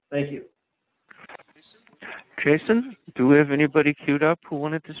 Thank you. Jason, do we have anybody queued up who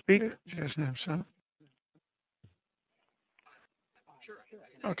wanted to speak? Jason himself.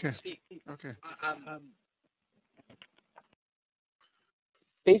 Okay. Okay.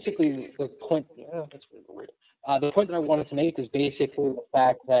 Basically, the point. That's really weird. The point that I wanted to make is basically the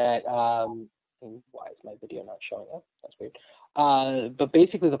fact that. Why is my video not showing up? That's weird. But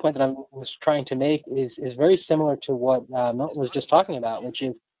basically, the point that I was trying to make is very similar to what Milton was just talking about, which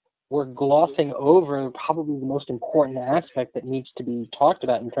is we're glossing over probably the most important aspect that needs to be talked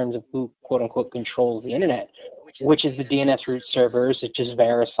about in terms of who, quote unquote, controls the internet, which is the DNS root servers, which is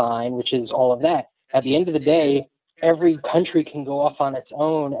VeriSign, which is all of that. At the end of the day, every country can go off on its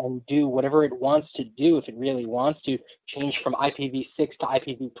own and do whatever it wants to do if it really wants to, change from IPv6 to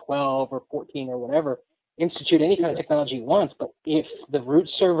IPv12 or 14 or whatever, institute any kind of technology it wants. But if the root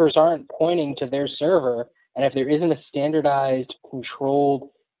servers aren't pointing to their server, and if there isn't a standardized, controlled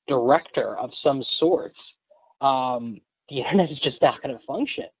director of some sorts, the internet is just not going to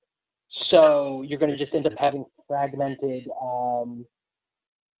function. So you're going to just end up having fragmented,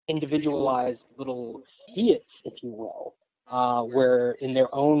 individualized little fiats, if you will, where in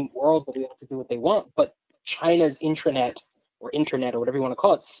their own world they'll be able to do what they want, but China's intranet or internet or whatever you want to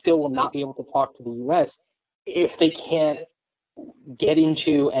call it still will not be able to talk to the U.S. if they can't get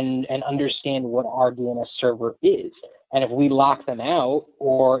into and understand what our DNS server is. And if we lock them out,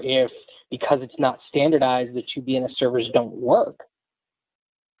 or if, because it's not standardized, the two DNS servers don't work,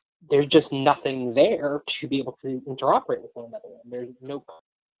 there's just nothing there to be able to interoperate with one another. And there's no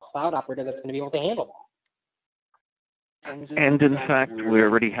cloud operator that's going to be able to handle that. And in fact, we're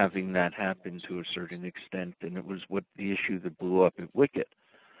already having that happen to a certain extent, and it was what the issue that blew up at Wicket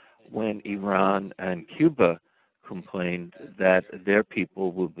when Iran and Cuba complained that their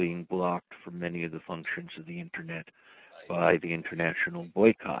people were being blocked from many of the functions of the internet by the international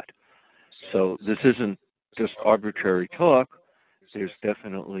boycott. So this isn't just arbitrary talk. There's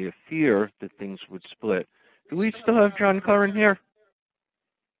definitely a fear that things would split. Do we still have John Curran here?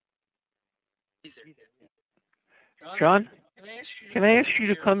 John, can I ask you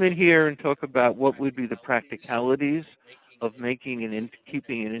to come in here and talk about what would be the practicalities of making and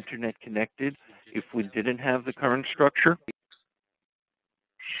keeping an internet connected if we didn't have the current structure?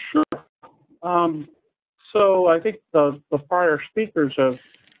 Sure. So I think the prior speakers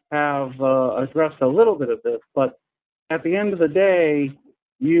have addressed a little bit of this, but at the end of the day,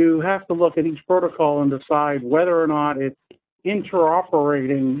 you have to look at each protocol and decide whether or not it's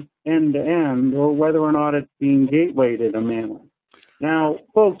interoperating end-to-end or whether or not it's being gatewayed in a manner. Now,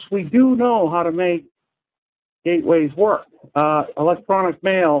 folks, we do know how to make gateways work. Electronic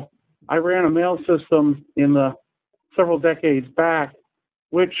mail, I ran a mail system in the several decades back,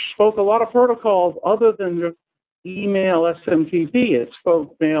 which spoke a lot of protocols other than just email SMTP. It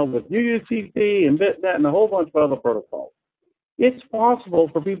spoke mail with UUTP and BitNet and a whole bunch of other protocols. It's possible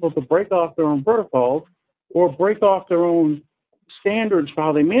for people to break off their own protocols or break off their own standards for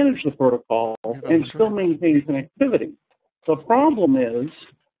how they manage the protocol and still maintain connectivity. The problem is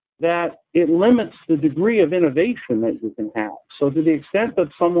that it limits the degree of innovation that you can have. So to the extent that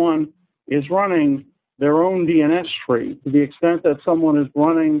someone is running their own DNS tree, to the extent that someone is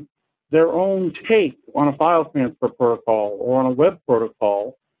running their own take on a file transfer protocol or on a web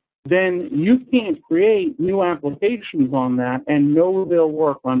protocol, then you can't create new applications on that and know they'll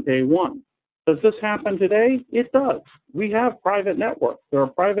work on day one. Does this happen today? It does. We have private networks. There are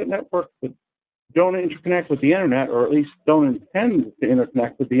private networks that don't interconnect with the internet, or at least don't intend to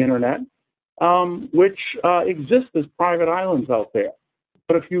interconnect with the internet, which exist as private islands out there.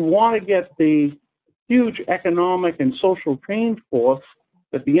 But if you want to get the huge economic and social change force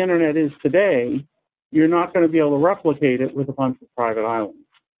that the internet is today, you're not going to be able to replicate it with a bunch of private islands.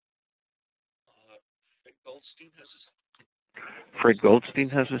 Fred Goldstein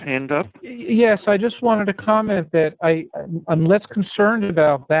has his hand up. Yes, I just wanted to comment that I'm less concerned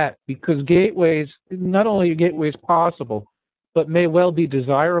about that, because gateways, not only are gateways possible, but may well be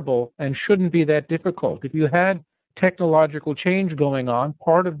desirable and shouldn't be that difficult. If you had technological change going on,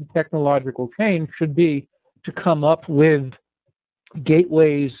 part of the technological change should be to come up with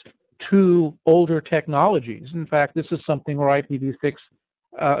gateways to older technologies. In fact, this is something where IPv6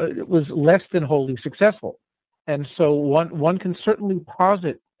 was less than wholly successful. And so one can certainly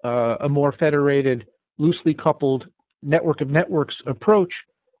posit a more federated, loosely coupled network of networks approach,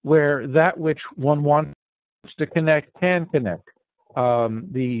 where that which one wants to connect can connect.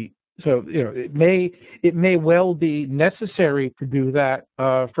 So it may well be necessary to do that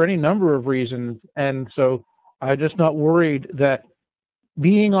for any number of reasons, and so I'm just not worried that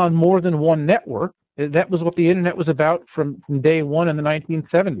being on more than one network, that was what the internet was about from day one in the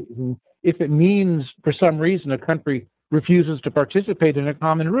 1970s. And if it means for some reason a country refuses to participate in a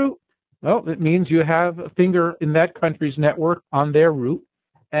common route, well, it means you have a finger in that country's network on their route,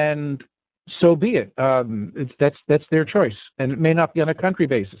 and so be it. That's their choice, and it may not be on a country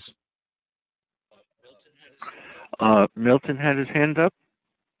basis. Milton had his hand up.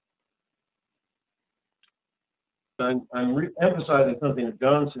 I'm emphasizing something that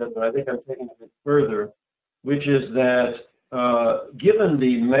John said, but I think I'm taking it a bit further, which is that given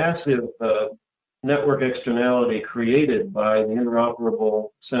the massive network externality created by the interoperable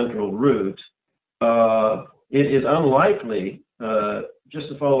central route, it is unlikely, just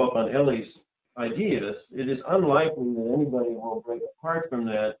to follow up on Ellie's ideas, it is unlikely that anybody will break apart from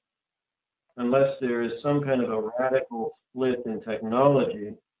that unless there is some kind of a radical split in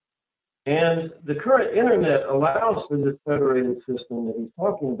technology. And the current internet allows for this federated system that he's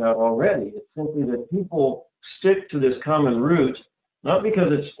talking about already. It's simply that people stick to this common route, not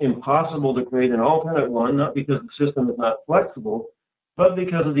because it's impossible to create an alternate one, not because the system is not flexible, but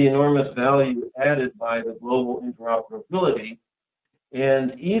because of the enormous value added by the global interoperability.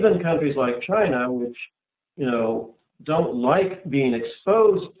 And even countries like China, which, don't like being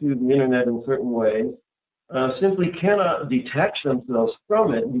exposed to the internet in certain ways, simply cannot detach themselves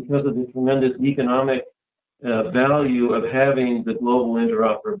from it because of the tremendous economic value of having the global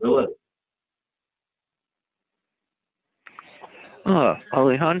interoperability.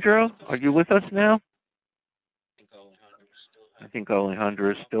 Alejandro, are you with us now? I think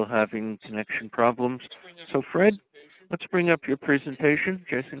Alejandro is still having connection problems. So Fred, let's bring up your presentation.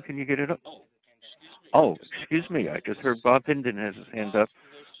 Jason, can you get it up? Oh, excuse me. I just heard Bob Hinden has his hand up.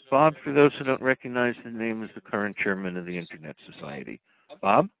 Bob, for those who don't recognize the name, is the current chairman of the Internet Society.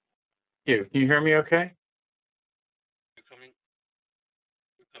 Bob? Can you hear me okay?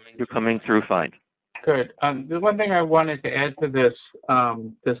 You're coming through fine. Good. The one thing I wanted to add to this,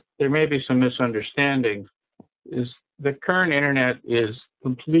 there may be some misunderstandings, is the current internet is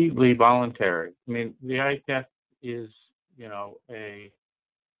completely voluntary. I mean, the ICANN is, a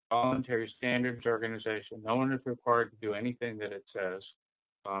voluntary standards organization. No one is required to do anything that it says.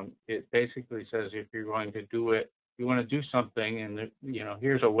 It basically says if you're going to do it, you want to do something, and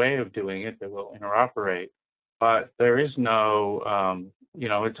here's a way of doing it that will interoperate. But there is no,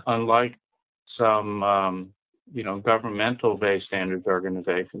 it's unlike some, governmental-based standards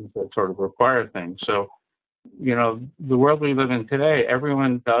organizations that sort of require things. So, the world we live in today,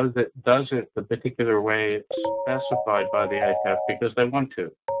 everyone does it the particular way it's specified by the ICANN because they want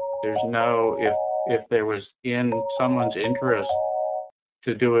to. There's no, if there was in someone's interest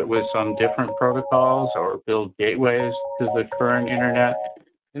to do it with some different protocols or build gateways to the current internet,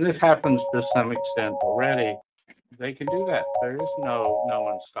 and this happens to some extent already, they can do that. There is no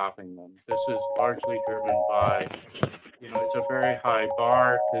one stopping them. This is largely driven by, it's a very high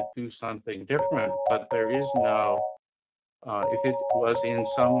bar to do something different, but there is no, if it was in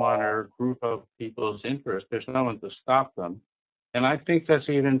someone or group of people's interest, there's no one to stop them. And I think that's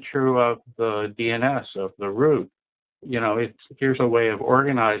even true of the DNS, of the root. Here's a way of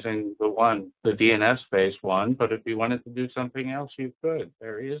organizing the DNS-based one, but if you wanted to do something else, you could.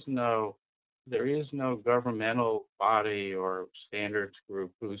 There is no governmental body or standards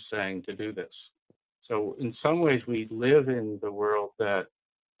group who's saying to do this. So in some ways, we live in the world that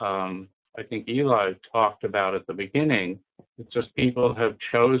I think Eli talked about at the beginning. It's just people have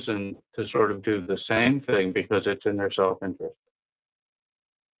chosen to sort of do the same thing because it's in their self-interest.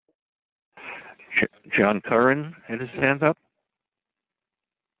 John Curran had his hand up.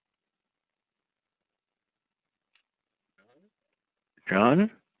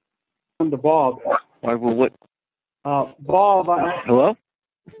 John? To Bob. Why will what? Bob, hello?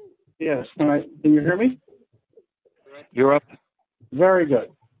 Yes, can you hear me? You're up. Very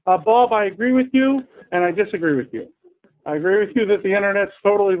good. Bob, I agree with you, and I disagree with you. I agree with you that the internet's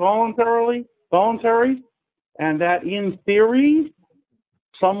totally voluntary, and that in theory,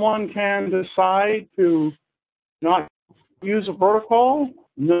 someone can decide to not use a protocol,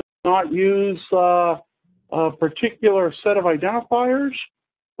 not use a particular set of identifiers,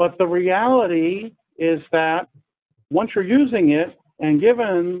 but the reality is that once you're using it, and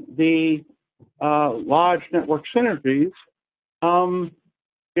given the large network synergies,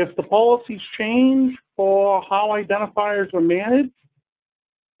 if the policies change for how identifiers are managed,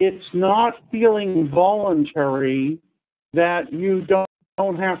 it's not feeling voluntary that you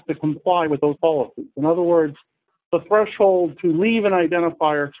don't have to comply with those policies. In other words, the threshold to leave an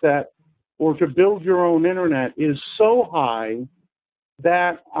identifier set or to build your own internet is so high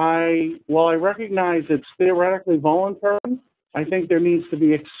that while I recognize it's theoretically voluntary, I think there needs to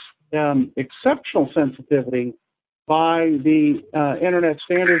be exceptional sensitivity by the Internet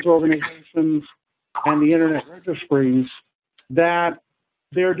Standards Organizations and the Internet Registries that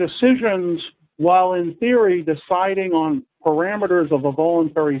their decisions, while in theory deciding on parameters of a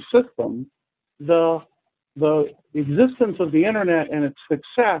voluntary system, the existence of the Internet and its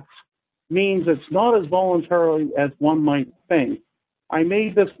success means it's not as voluntary as one might think. I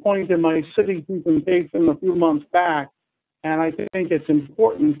made this point in my CITI presentation a few months back, and I think it's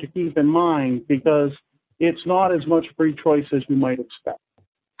important to keep in mind because it's not as much free choice as you might expect.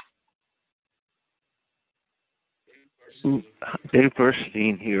 Dave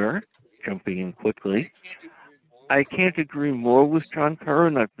Burstein here, jumping in quickly. I can't agree more with John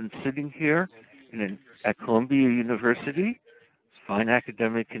Curran. I've been sitting here at Columbia University, fine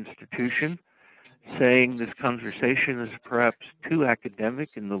academic institution, saying this conversation is perhaps too academic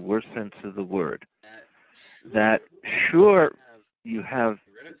in the worst sense of the word. That sure, you have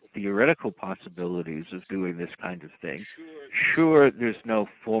theoretical possibilities of doing this kind of thing. Sure, there's no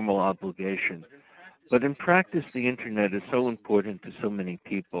formal obligation. But in practice, the internet is so important to so many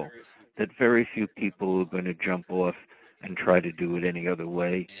people that very few people are going to jump off and try to do it any other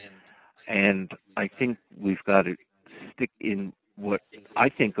way. And I think we've got to stick in what I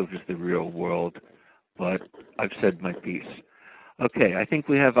think of as the real world, but I've said my piece. Okay, I think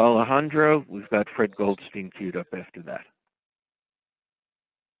we have Alejandro. We've got Fred Goldstein queued up after that.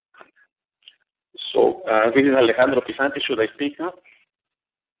 So this is Alejandro Pisanty. Should I speak now?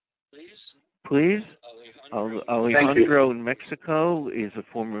 Please. Alejandro in Mexico is a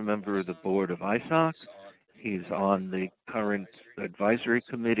former member of the board of ISOC. He's on the current advisory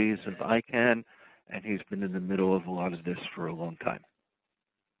committees of ICANN, and he's been in the middle of a lot of this for a long time.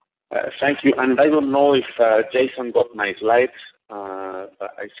 Thank you. And I don't know if Jason got my slides. I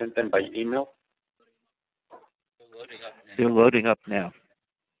sent them by email. They're loading up now.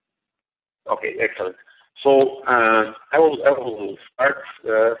 Okay, excellent. So I will start.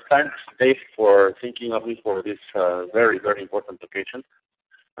 Thanks, Dave, for thinking of me for this very, very important occasion.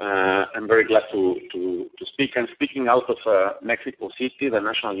 I'm very glad to speak. I'm speaking out of Mexico City, the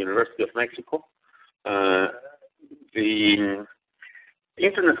National University of Mexico. The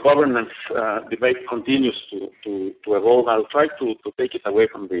Internet governance debate continues to evolve. I'll try to take it away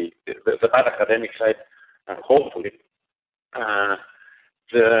from the bad academic side, hopefully.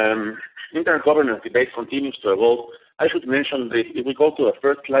 The Internet governance debate continues to evolve. I should mention that if we go to the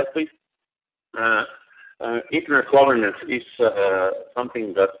first slide, please. Internet governance is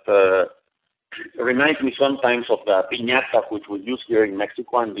something that reminds me sometimes of the piñata which we use here in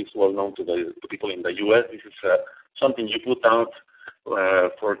Mexico, and this is well known to people in the U.S. This is something you put out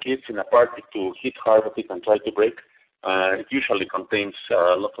for kids in a party to hit hard at it and try to break. It usually contains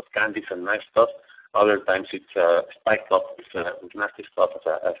lots of candies and nice stuff. Other times it's spiked up with nasty stuff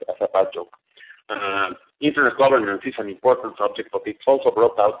as a bad joke. Internet governance is an important subject, but it's also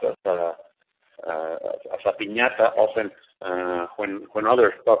brought out as a piñata often when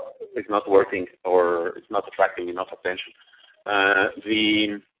other stuff is not working or it's not attracting enough attention.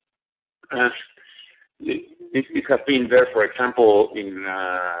 It has been there, for example,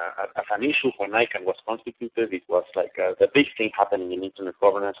 as an issue when ICANN was constituted. It was like the big thing happening in Internet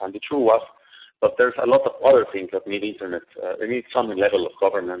governance, and the truth was, but there's a lot of other things that need Internet. They need some level of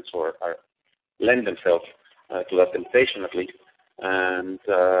governance or lend themselves to that temptation at least, and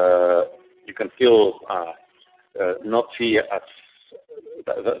you can still not see as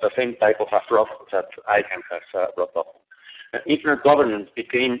the same type of approach that ICANN has brought up. Internet governance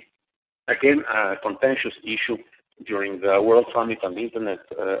became again a contentious issue during the World Summit on the Internet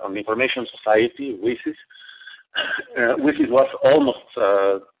on the Information Society, WSIS. WSIS was almost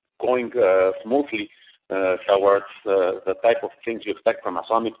going smoothly towards the type of things you expect from a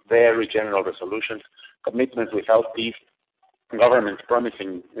summit, very general resolutions, commitments without peace, governments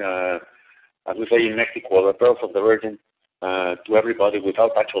promising, as we say in Mexico, the pearls of the Virgin to everybody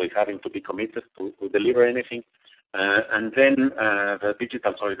without actually having to be committed to deliver anything. And then the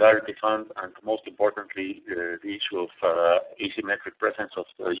Digital Solidarity Fund, and most importantly, the issue of asymmetric presence of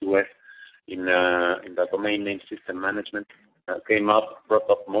the U.S. in the domain name system management came up, brought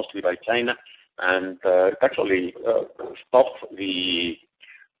up mostly by China, and it actually stopped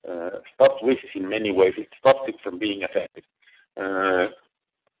WSIS in many ways. It stopped it from being effective.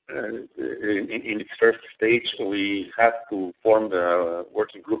 In its first stage, we had to form the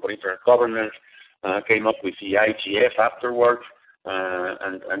working group on internet governance. came up with the IGF afterwards,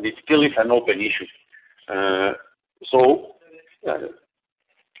 and it still is an open issue.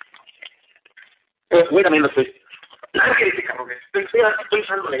 Wait a minute, please.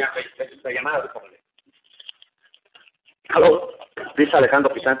 Hello, this is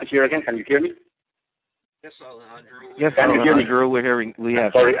Alejandro Pisanty here again. Can you hear me? Yes, Alejandro. Yes, can you hear me? We're hearing. We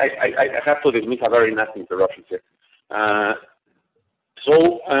have. Sorry, I have to dismiss a very nasty interruption here.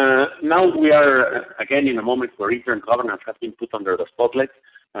 Now we are again in a moment where internet governance has been put under the spotlight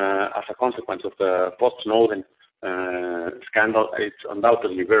as a consequence of the post-Snowden scandal. It's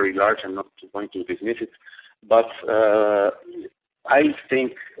undoubtedly very large. I'm not going to dismiss it, but I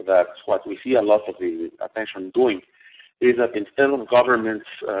think that what we see a lot of the attention doing is that instead of governments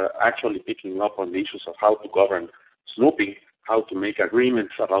actually picking up on the issues of how to govern snooping, how to make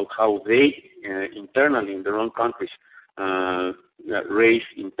agreements about how they internally in their own countries raise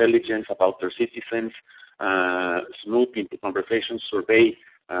intelligence about their citizens, snoop into conversations, survey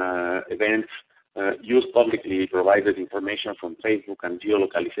events, use publicly provided information from Facebook and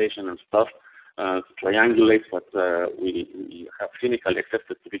geolocalization and stuff to triangulate what we have cynically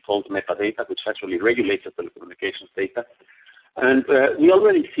accepted to be called metadata, which actually regulates the telecommunications data. And we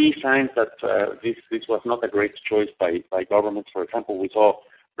already see signs that this was not a great choice by governments. For example, we saw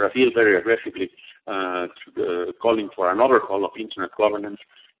Brazil very aggressively calling for an overhaul of internet governance,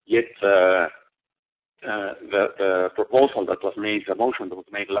 yet the proposal that was made, the motion that was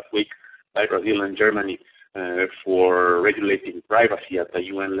made last week by Brazil and Germany for regulating privacy at the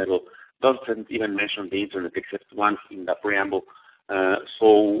UN level doesn't even mention the internet except once in the preamble.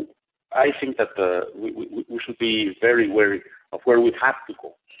 So I think that we should be very wary of where we have to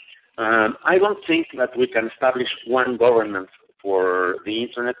go. I don't think that we can establish one governance for the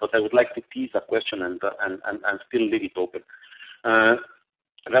internet, but I would like to tease a question and still leave it open.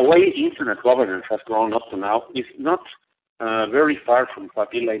 The way internet governance has grown up to now is not very far from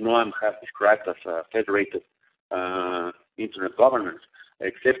what Eli Noam has described as a federated internet governance,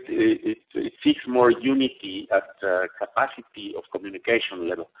 except it seeks more unity at the capacity of communication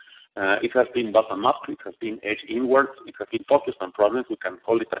level. It has been bottom up, it has been edge inward, it has been focused on problems. We can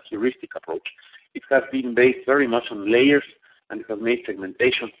call it a heuristic approach. It has been based very much on layers, and it has made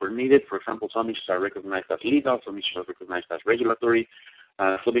segmentation where needed. For example, some issues are recognized as legal, some issues are recognized as regulatory,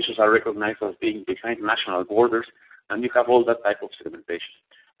 some issues are recognized as being behind national borders, and you have all that type of segmentation.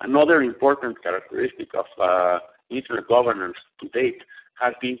 Another important characteristic of internet governance to date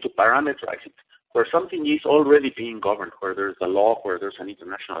has been to parameterize it, where something is already being governed, where there's a law, where there's an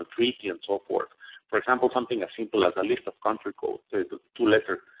international treaty, and so forth. For example, something as simple as a list of country codes,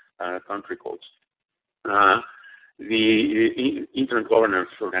 two-letter country codes. The internet governance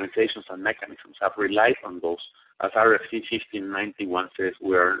organizations and mechanisms have relied on those. As RFC 1591 says,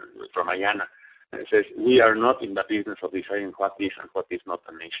 we're from IANA, it says, we are not in the business of deciding what is and what is not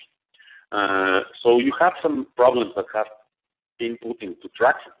a nation. So you have some problems that have been put into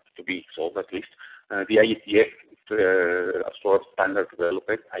track to be solved at least. The IETF sort of standard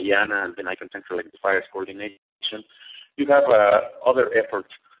development, IANA, and then ICANN Central Identifiers Coordination. You have other efforts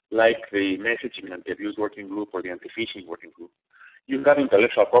like the Messaging and the Abuse Working Group or the Anti-Phishing Working Group. You have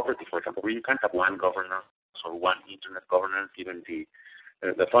intellectual property, for example, where you can't have one governance or one internet governance, even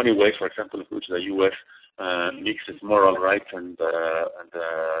the funny ways, for example, in which the U.S. mixes moral rights and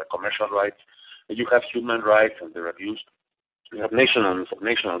commercial rights. You have human rights and their abuse. You have national and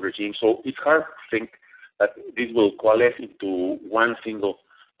subnational regimes. So it's hard to think that this will coalesce into one single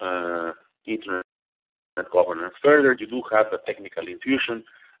internet governance. Further, you do have a technical infusion.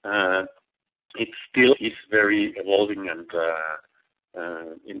 It still is very evolving and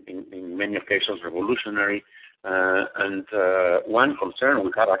in many occasions revolutionary. And one concern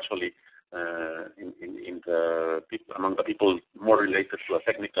we have actually among the people more related to a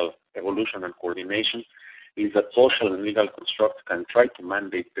technical evolution and coordination is that social and legal constructs can try to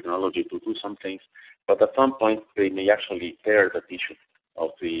mandate technology to do some things, but at some point they may actually tear the tissue of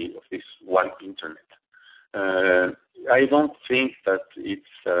this one internet. I don't think that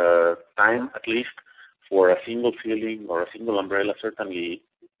it's time, at least, for a single ceiling or a single umbrella. Certainly,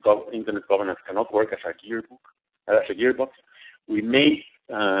 internet governance cannot work as a gearbox. We may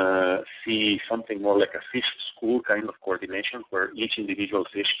see something more like a fish school kind of coordination, where each individual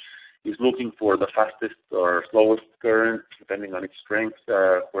fish is looking for the fastest or slowest current, depending on its strength,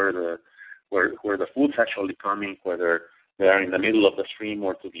 where the food's actually coming, whether they are in the middle of the stream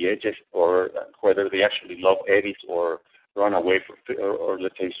or to the edges, or whether they actually love eddies or run away from, or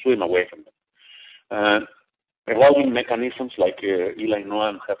let's say swim away from them. Evolving mechanisms like Eli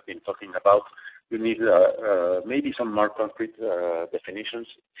Noam have been talking about. You need maybe some more concrete definitions.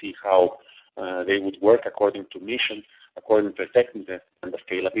 See how They would work according to mission, according to effectiveness and the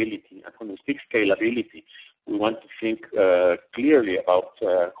scalability. And when we speak scalability, we want to think clearly about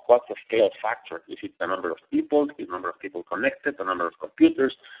what's the scale factor. Is it the number of people, the number of people connected, the number of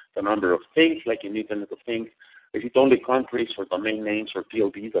computers, the number of things like in Internet of Things? Is it only countries or domain names or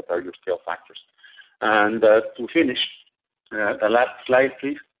PLDs that are your scale factors? And to finish, the last slide,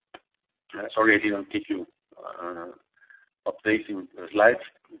 please. Sorry, I didn't keep you updating the slides.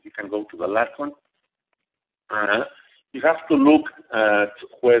 You can go to the last one. You have to look at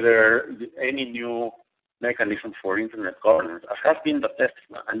whether any new mechanism for Internet governance, as has been the test,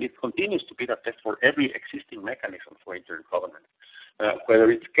 and it continues to be the test for every existing mechanism for Internet governance,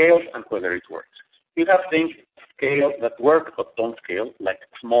 whether it scales and whether it works. You have things scale that work but don't scale, like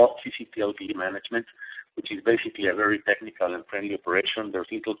small CCTLD management, which is basically a very technical and friendly operation. There's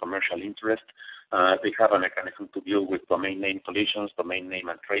little commercial interest. They have a mechanism to deal with domain name collisions, domain name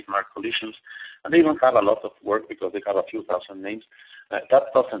and trademark collisions, and they don't have a lot of work because they have a few thousand names. That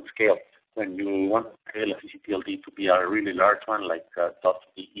doesn't scale. When you want to scale a CCTLD to be a really large one, like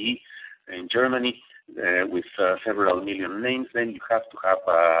 .de in Germany, with several million names, then you have to have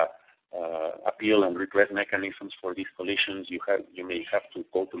appeal and redress mechanisms for these collisions. You may have to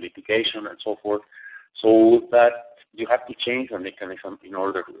go to litigation and so forth. So that you have to change the mechanism in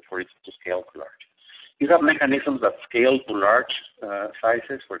order for it to scale to large. You have mechanisms that scale to large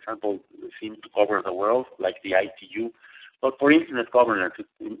sizes, for example, seem to cover the world, like the ITU. But for Internet governance,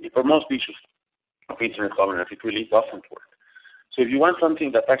 for most issues of Internet governance, it really doesn't work. So if you want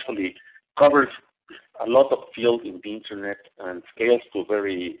something that actually covers a lot of field in the Internet and scales to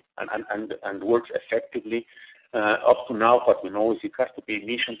and works effectively, up to now, what we know is it has to be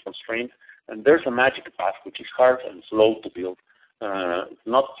mission constrained. And there's a magic path, which is hard and slow to build. It's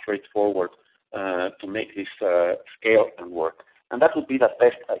not straightforward to make this scale and work. And that would be the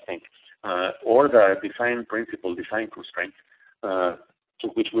test, I think, or the design principle, design constraint, to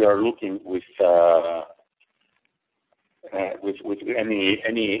which we are looking with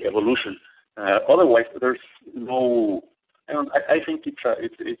any evolution. Otherwise, there's no. I think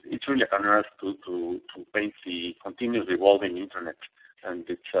it's really an art to paint the continuous evolving Internet and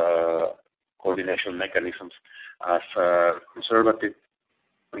its coordination mechanisms as conservative.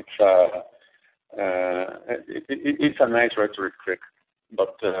 It's a nice rhetoric trick,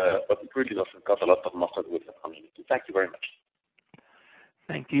 but it really doesn't cut a lot of mustard with the community. Thank you very much.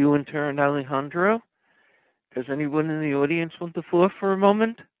 Thank you, in turn, Alejandro. Does anyone in the audience want the floor for a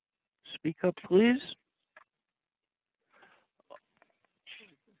moment? Speak up, please.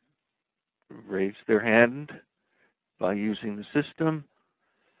 Raise their hand by using the system.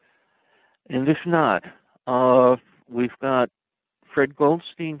 And if not, we've got Fred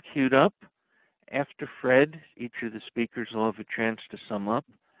Goldstein queued up. After Fred, each of the speakers will have a chance to sum up,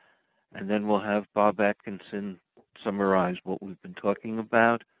 and then we'll have Bob Atkinson summarize what we've been talking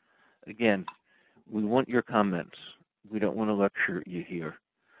about. Again, we want your comments. We don't want to lecture you here.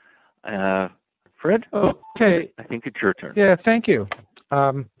 Fred? Okay. I think it's your turn. Yeah, thank you.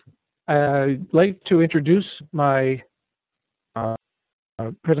 I'd like to introduce my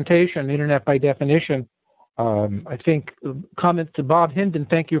presentation, Internet by Definition. I think comments to Bob Hinden,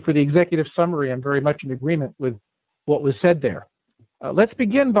 thank you for the executive summary. I'm very much in agreement with what was said there. Let's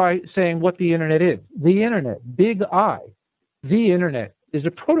begin by saying what the Internet is. The Internet, big I, the Internet is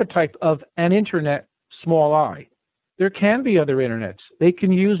a prototype of an Internet, small I. There can be other Internets. They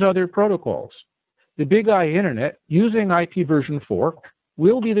can use other protocols. The big I Internet, using IP version 4,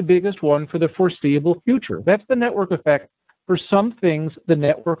 will be the biggest one for the foreseeable future. That's the network effect. For some things, the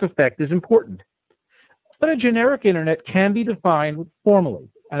network effect is important. But a generic Internet can be defined formally,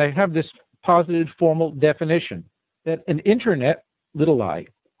 and I have this posited formal definition, that an Internet, little I,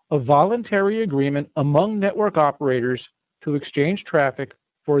 a voluntary agreement among network operators to exchange traffic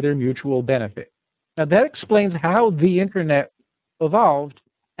for their mutual benefit. Now that explains how the Internet evolved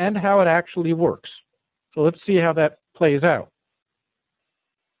and how it actually works. So let's see how that plays out.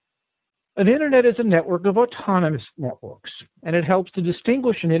 An Internet is a network of autonomous networks, and it helps to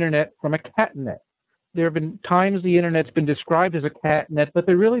distinguish an Internet from a catnet. There have been times the Internet's been described as a catnet, but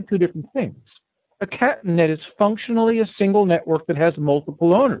they're really two different things. A catnet is functionally a single network that has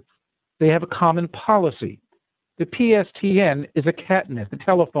multiple owners. They have a common policy. The PSTN is a catnet, the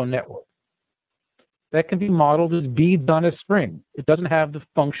telephone network. That can be modeled as beads on a string. It doesn't have the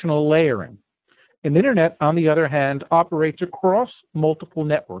functional layering. An Internet, on the other hand, operates across multiple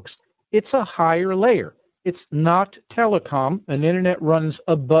networks. It's a higher layer. It's not telecom. An Internet runs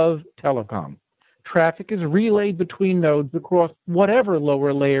above telecom. Traffic is relayed between nodes across whatever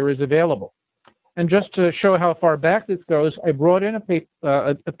lower layer is available. And just to show how far back this goes, I brought in a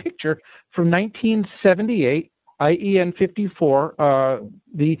picture from 1978, IEN 54,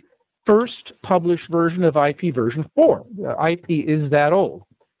 the first published version of IP version 4. IP is that old.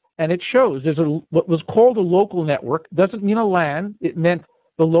 And it shows there's what was called a local network. Doesn't mean a LAN. It meant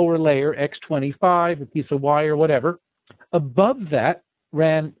the lower layer, X25, a piece of wire, whatever. Above that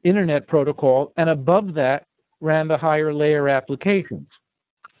ran Internet protocol, and above that ran the higher layer applications.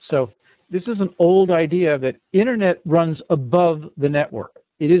 So this is an old idea that Internet runs above the network.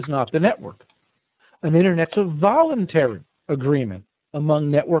 It is not the network. An Internet's a voluntary agreement among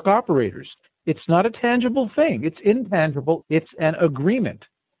network operators. It's not a tangible thing. It's intangible. It's an agreement.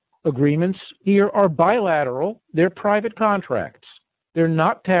 Agreements here are bilateral. They're private contracts. They're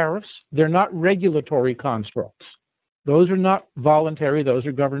not tariffs. They're not regulatory constructs. Those are not voluntary. Those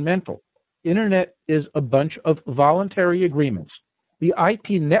are governmental. Internet is a bunch of voluntary agreements. The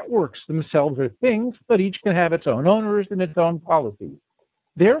IP networks themselves are things, but each can have its own owners and its own policies.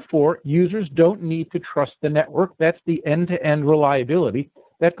 Therefore, users don't need to trust the network. That's the end-to-end reliability.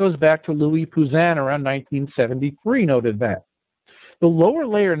 That goes back to Louis Pouzin around 1973, noted that. The lower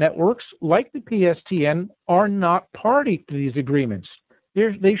layer networks, like the PSTN, are not party to these agreements.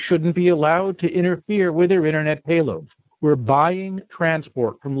 They shouldn't be allowed to interfere with their Internet payloads. We're buying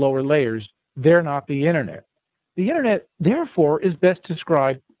transport from lower layers. They're not the Internet. The Internet, therefore, is best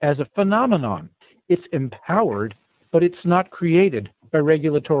described as a phenomenon. It's empowered, but it's not created by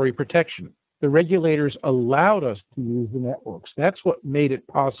regulatory protection. The regulators allowed us to use the networks. That's what made it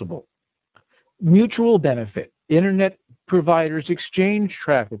possible. Mutual benefit. Internet providers exchange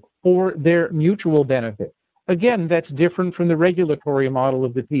traffic for their mutual benefit. Again, that's different from the regulatory model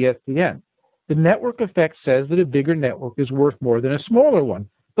of the PSTN. The network effect says that a bigger network is worth more than a smaller one,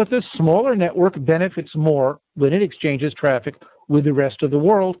 but the smaller network benefits more when it exchanges traffic with the rest of the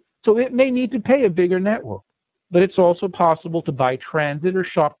world, so it may need to pay a bigger network. But it's also possible to buy transit or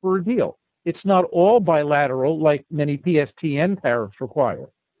shop for a deal. It's not all bilateral like many PSTN tariffs require.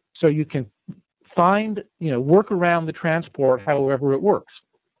 So you can find, work around the transport however it works.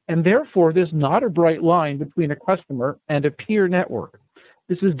 And therefore, there's not a bright line between a customer and a peer network.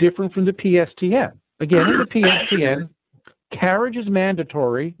 This is different from the PSTN. Again, in the PSTN, carriage is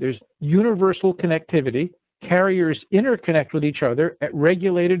mandatory. There's universal connectivity. Carriers interconnect with each other at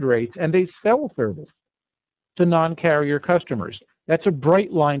regulated rates, and they sell service to non-carrier customers. That's a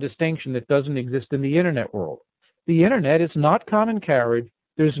bright line distinction that doesn't exist in the Internet world. The Internet is not common carriage.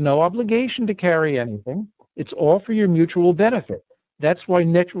 There's no obligation to carry anything. It's all for your mutual benefit. That's why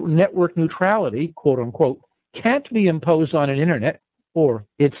network neutrality, quote unquote, can't be imposed on an Internet, or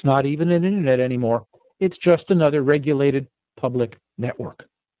it's not even an Internet anymore. It's just another regulated public network.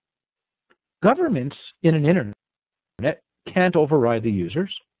 Governments in an Internet can't override the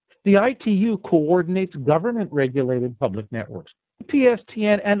users. The ITU coordinates government-regulated public networks. The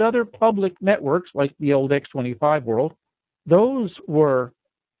PSTN and other public networks, like the old X25 world, those were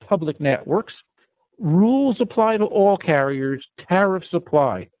public networks. Rules apply to all carriers. Tariffs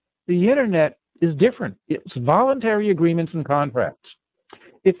apply. The Internet is different. It's voluntary agreements and contracts.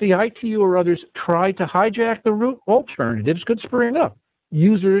 If the ITU or others try to hijack the route, alternatives could spring up.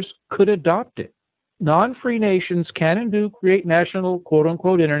 Users could adopt it. Non-free nations can and do create national,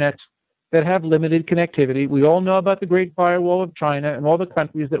 quote-unquote, internets that have limited connectivity. We all know about the Great Firewall of China and all the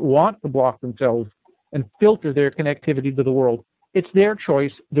countries that want to block themselves and filter their connectivity to the world. It's their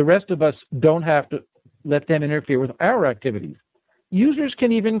choice. The rest of us don't have to let them interfere with our activities. Users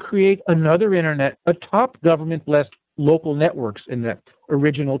can even create another internet atop government-blessed local networks in that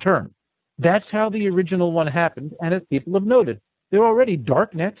original term. That's how the original one happened, and as people have noted, there are already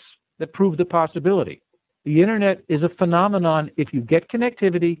dark nets that prove the possibility. The Internet is a phenomenon. If you get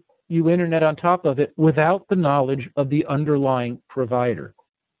connectivity, you Internet on top of it without the knowledge of the underlying provider.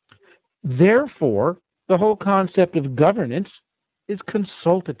 Therefore, the whole concept of governance is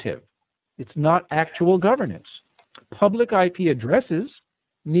consultative. It's not actual governance. Public IP addresses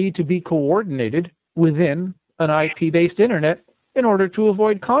need to be coordinated within an IP-based Internet in order to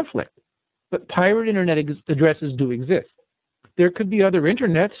avoid conflict. But pirate Internet addresses do exist. There could be other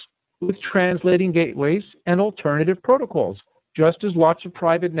Internets with translating gateways and alternative protocols. Just as lots of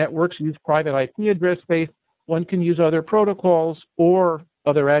private networks use private IP address space, one can use other protocols or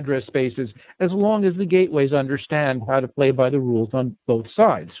other address spaces as long as the gateways understand how to play by the rules on both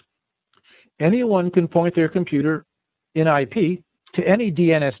sides. Anyone can point their computer in IP to any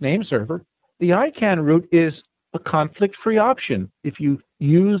DNS name server. The ICANN route is a conflict-free option. If you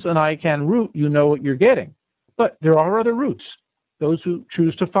use an ICANN route, you know what you're getting. But there are other routes. Those who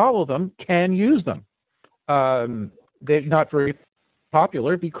choose to follow them can use them. They're not very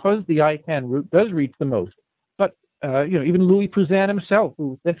popular because the ICANN route does reach the most. But even Louis Pouzin himself,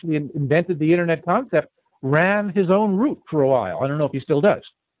 who essentially invented the internet concept, ran his own route for a while. I don't know if he still does.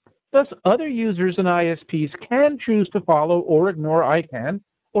 Thus, other users and ISPs can choose to follow or ignore ICANN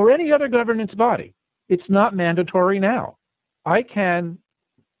or any other governance body. It's not mandatory now. ICANN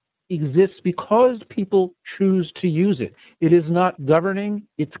exists because people choose to use it. It is not governing,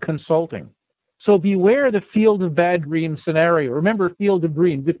 it's consulting. So beware the field of bad dreams scenario. Remember field of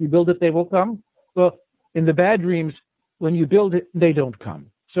dreams, if you build it, they will come. Well, in the bad dreams, when you build it, they don't come.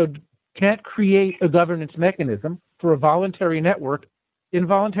 So can't create a governance mechanism for a voluntary network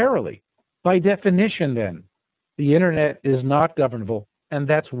involuntarily. By definition, then, the internet is not governable, and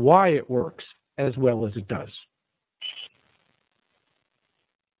that's why it works as well as it does.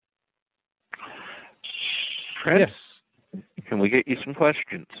 Fred, yes. Can we get you some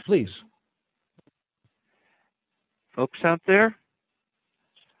questions? Please. Folks out there,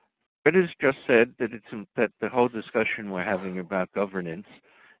 Fred has just said that that the whole discussion we're having about governance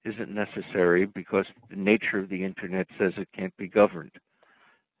isn't necessary because the nature of the internet says it can't be governed.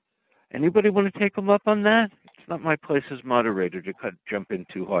 Anybody want to take him up on that? It's not my place as moderator to jump in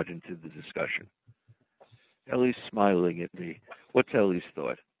too hard into the discussion. Ellie's smiling at me. What's Ellie's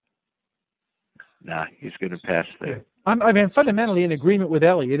thought? Nah, he's going to pass there. I'm fundamentally in agreement with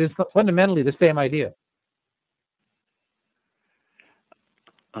Ellie. It is fundamentally the same idea.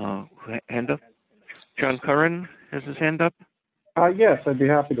 Hand up. John Curran has his hand up. Yes, I'd be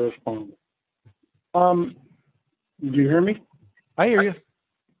happy to respond. Did you hear me? I hear you.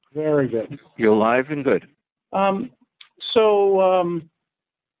 Very good. You're live and good.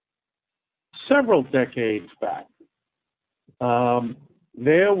 Several decades back,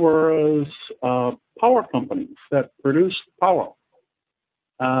 there was power companies that produced power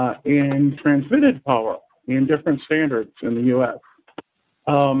and transmitted power in different standards in the U.S.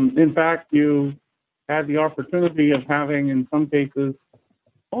 In fact, you had the opportunity of having, in some cases,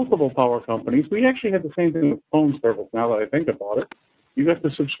 multiple power companies. We actually had the same thing with phone service, now that I think about it. You got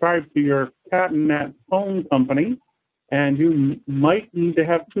to subscribe to your cat and net phone company, and you might need to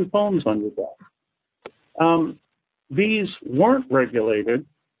have two phones on your desk. These weren't regulated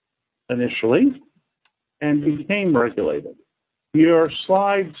initially and became regulated. Your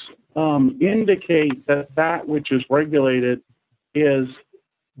slides indicate that that which is regulated is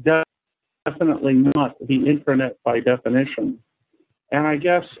definitely not the internet by definition. And I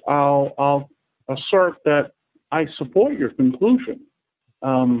guess I'll assert that I support your conclusion.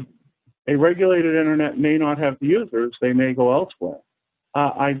 A regulated internet may not have the users, they may go elsewhere.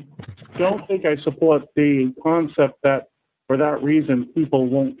 I don't think I support the concept that for that reason people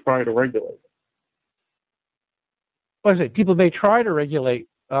won't try to regulate. Well, I say people may try to regulate,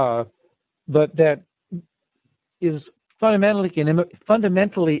 but that is fundamentally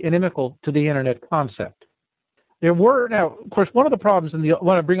inimical to the internet concept. There were, now, of course, one of the problems, and I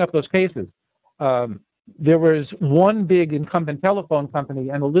want to bring up those cases, there was one big incumbent telephone company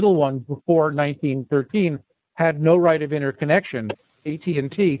and a little one before 1913 had no right of interconnection.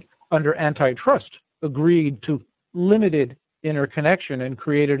 AT&T, under antitrust, agreed to limited interconnection and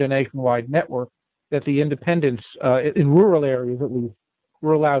created a nationwide network that the independents, in rural areas at least,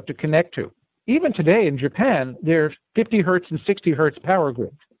 were allowed to connect to. Even today in Japan, there's 50 hertz and 60 hertz power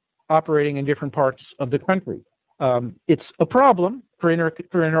grids operating in different parts of the country. It's a problem for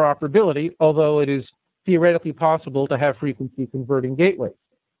interoperability, although it is theoretically possible to have frequency converting gateways.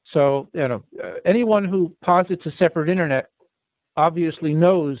 So, anyone who posits a separate internet obviously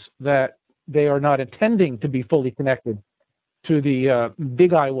knows that they are not intending to be fully connected to the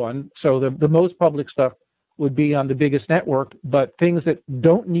big I one. So the most public stuff would be on the biggest network, but things that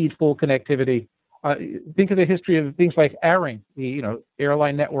don't need full connectivity, think of the history of things like ARIN, the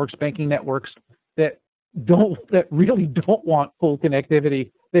airline networks, banking networks that really don't want full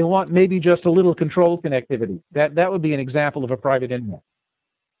connectivity. They want maybe just a little controlled connectivity. That would be an example of a private internet.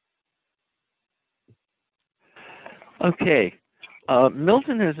 Okay.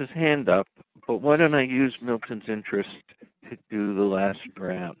 Milton has his hand up, but why don't I use Milton's interest to do the last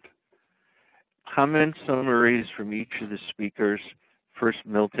round? Comment summaries from each of the speakers. First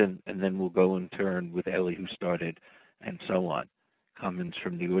Milton, and then we'll go in turn with Ellie, who started, and so on. Comments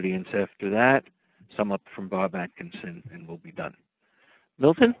from the audience after that, sum up from Bob Atkinson, and we'll be done.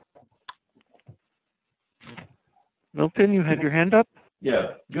 Milton? Milton, you had your hand up? Yeah,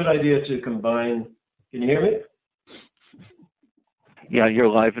 good idea to combine. Can you hear me? Yeah, you're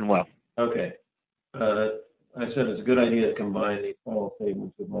live and well. Okay. I said it's a good idea to combine the final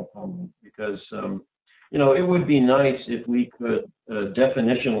statements with my comments because, it would be nice if we could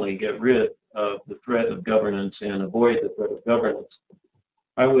definitionally get rid of the threat of governance and avoid the threat of governance.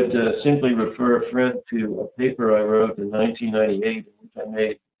 I would simply refer Fred to a paper I wrote in 1998 in which I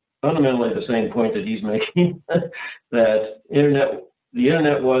made fundamentally the same point that he's making, that the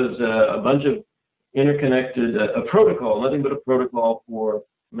internet was a bunch of interconnected, a protocol, nothing but a protocol for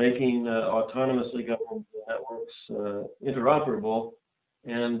making autonomously governed networks interoperable,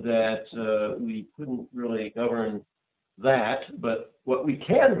 and that we couldn't really govern that, but what we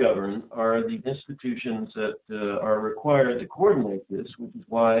can govern are the institutions that are required to coordinate this, which is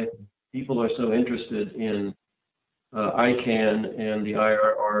why people are so interested in ICANN and the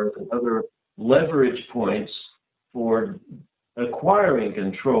IRRs and other leverage points for acquiring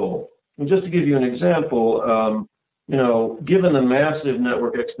control. And just to give you an example, you know, given the massive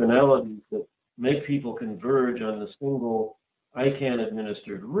network externalities that make people converge on the single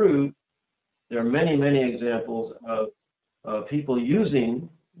ICANN-administered route, there are many, many examples of people using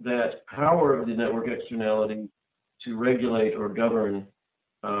that power of the network externality to regulate or govern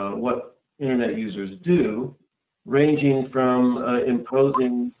what internet users do, ranging from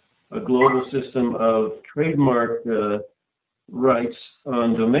imposing a global system of trademark rights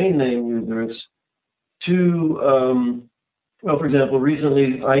on domain name users to, well, for example,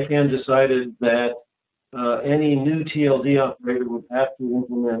 recently ICANN decided that any new TLD operator would have to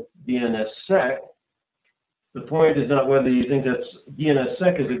implement DNSSEC. The point is not whether you think that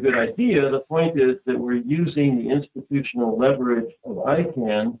DNSSEC is a good idea. The point is that we're using the institutional leverage of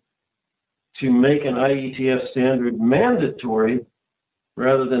ICANN to make an IETF standard mandatory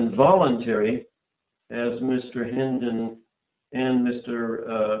rather than voluntary, as Mr. Hendon and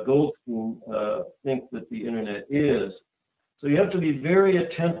Mr. Goldstein think that the internet is. So you have to be very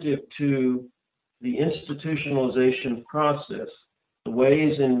attentive to the institutionalization process, the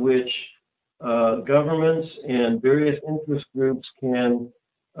ways in which governments and various interest groups can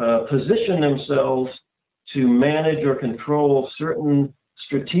position themselves to manage or control certain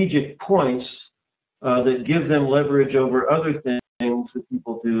strategic points that give them leverage over other things that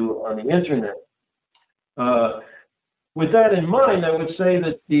people do on the internet. With that in mind, I would say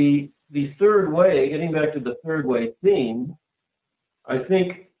that the third way, getting back to the third way theme, I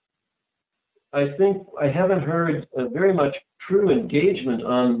think I haven't heard very much true engagement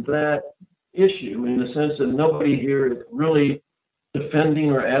on that issue, in the sense that nobody here is really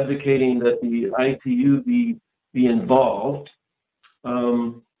defending or advocating that the ITU be involved.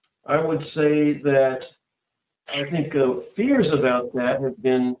 I would say that I think fears about that have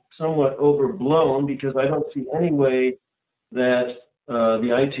been somewhat overblown, because I don't see any way that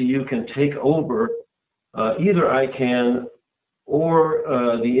the ITU can take over either ICANN or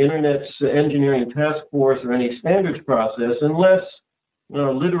the Internet's Engineering Task Force or any standards process, unless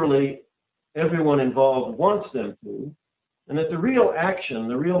literally everyone involved wants them to, and that the real action,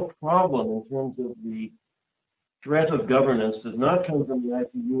 the real problem in terms of the threat of governance does not come from the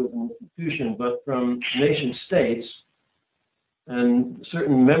ITU as an institution, but from nation states, and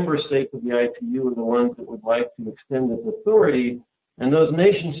certain member states of the ITU are the ones that would like to extend its authority, and those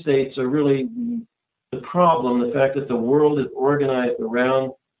nation states are really the problem, the fact that the world is organized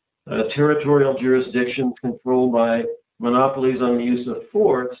around territorial jurisdictions controlled by monopolies on the use of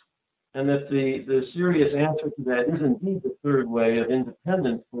force, and that the serious answer to that is indeed the third way of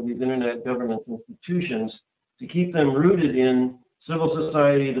independence for these internet governance institutions, to keep them rooted in civil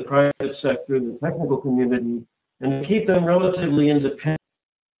society, the private sector, the technical community, and to keep them relatively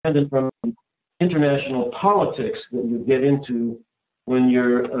independent from international politics that you get into when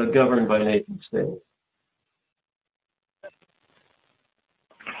you're governed by nation states.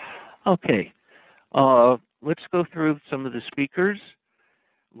 Okay, let's go through some of the speakers.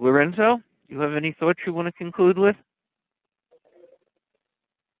 Lorenzo, you have any thoughts you want to conclude with?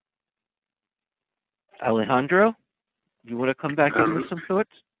 Alejandro, you want to come back in with some thoughts?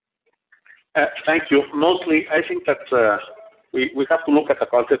 Thank you. Mostly, I think that we have to look at the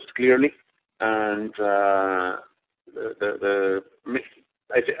concepts clearly, and I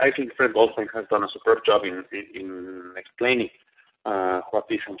think Fred Golstein has done a superb job in explaining what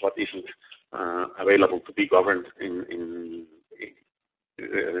is and what isn't available to be governed in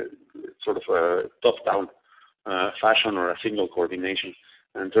sort of a top-down fashion or a single coordination,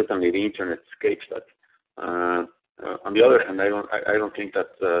 and certainly the internet escapes that. On the other hand, I don't think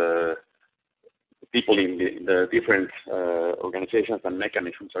that people in the different organizations and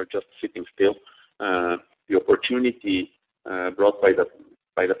mechanisms are just sitting still. The opportunity brought by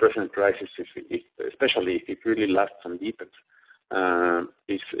the present crisis, especially if it really lasts and deepens,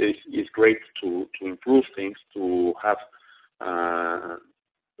 is great to improve things, to have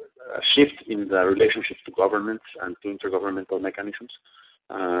a shift in the relationships to governments and to intergovernmental mechanisms.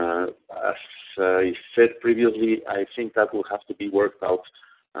 As I said previously, I think that will have to be worked out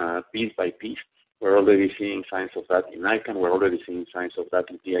piece by piece. We're already seeing signs of that in ICANN. We're already seeing signs of that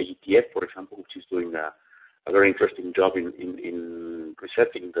in the IETF, for example, which is doing a very interesting job in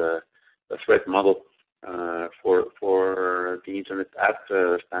resetting the threat model for the internet at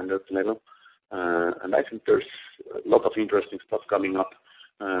standard level. And I think there's a lot of interesting stuff coming up.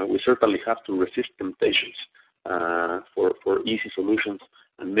 We certainly have to resist temptations for easy solutions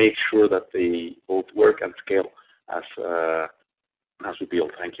and make sure that they both work and scale as we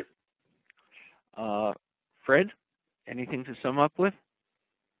build. Thank you. Fred, anything to sum up with?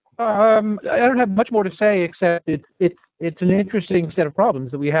 I don't have much more to say except it's an interesting set of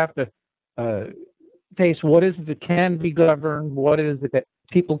problems that we have to face. What is it that can be governed? What is it that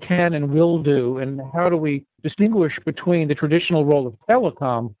people can and will do? And how do we distinguish between the traditional role of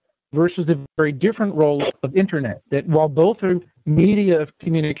telecom versus the very different role of internet? That while both are media of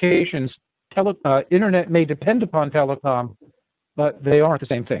communications, internet may depend upon telecom, but they aren't the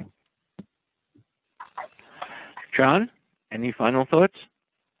same thing. John, any final thoughts?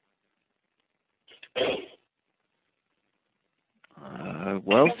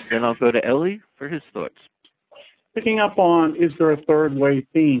 Well, then I'll go to Eli for his thoughts. Picking up on, is there a third way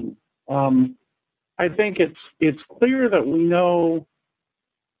theme? I think it's clear that we know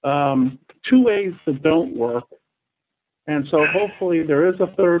two ways that don't work, and so hopefully there is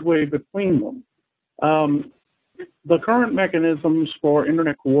a third way between them. The current mechanisms for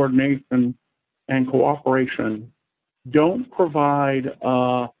internet coordination and cooperation don't provide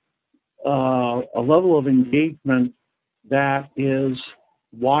a level of engagement that is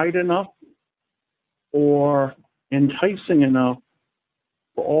wide enough or enticing enough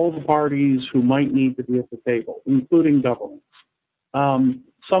for all the parties who might need to be at the table, including governments.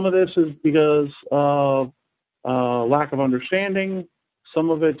 Some of this is because of lack of understanding. Some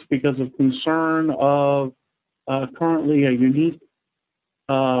of it's because of concern of currently a unique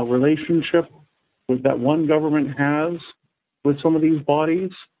relationship that one government has with some of these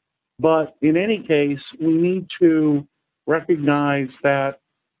bodies. But in any case, we need to recognize that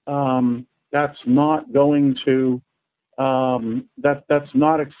that's not going to, that's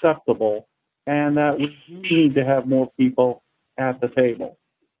not acceptable, and that we need to have more people at the table.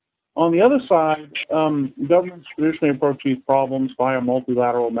 On the other side, governments traditionally approach these problems via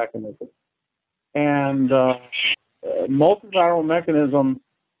multilateral mechanisms. And multilateral mechanism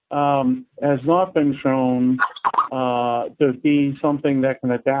has not been shown to be something that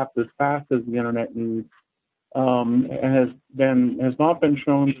can adapt as fast as the internet needs, and has not been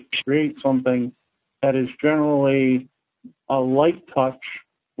shown to create something that is generally a light touch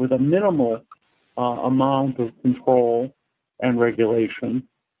with a minimal amount of control and regulation.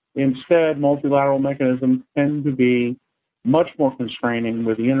 Instead, multilateral mechanisms tend to be much more constraining,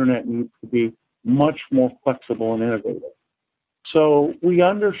 where the internet needs to be much more flexible and innovative. So we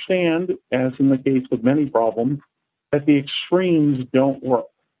understand, as in the case of many problems, that the extremes don't work.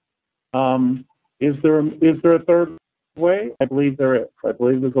 Is there a third way? I believe there is. I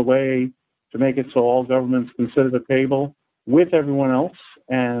believe there's a way to make it so all governments can sit at the table with everyone else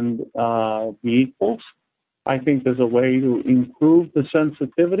and be equals. I think there's a way to improve the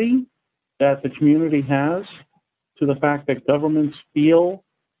sensitivity that the community has to the fact that governments feel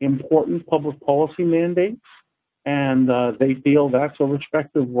important public policy mandates, and they feel that's a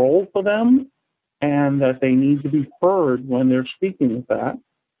respective role for them, and that they need to be heard when they're speaking with that.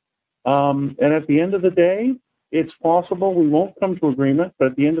 And at the end of the day, it's possible we won't come to agreement, but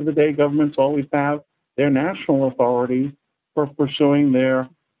at the end of the day, governments always have their national authority for pursuing their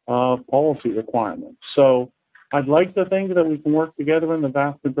policy requirements. So I'd like to think that we can work together in the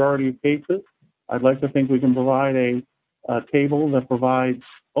vast majority of cases. I'd like to think we can provide a table that provides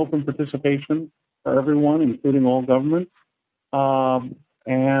open participation for everyone, including all governments.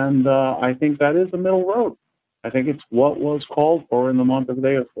 And I think that is the middle road. I think it's what was called for in the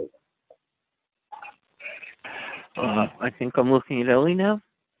Montevideo Statement. I think I'm looking at Eli now.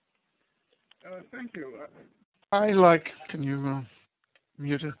 Thank you. I like, can you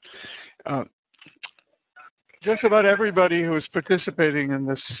mute it? Just about everybody who is participating in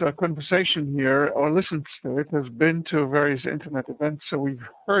this conversation here or listens to it has been to various internet events, so we've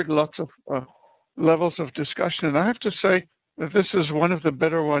heard lots of levels of discussion. And I have to say that this is one of the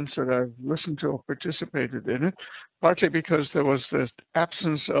better ones that I've listened to or participated in it, partly because there was this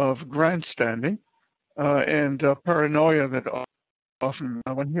absence of grandstanding and paranoia that often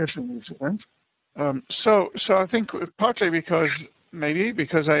one hears in these events. So I think partly because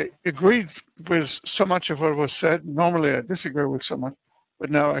I agreed with so much of what was said. Normally I disagree with so much, but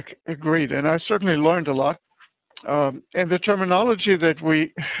now I agreed. And I certainly learned a lot. And the terminology that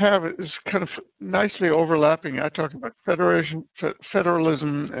we have is kind of nicely overlapping. I talk about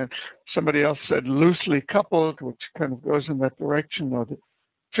federalism, and somebody else said loosely coupled, which kind of goes in that direction, or the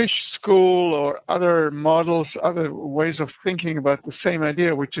fish school, or other models, other ways of thinking about the same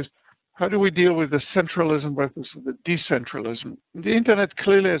idea, which is how do we deal with the centralism versus the decentralism? The internet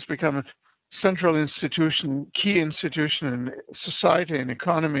clearly has become a central institution, key institution in society and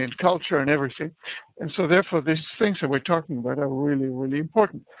economy and culture and everything. And so therefore these things that we're talking about are really, really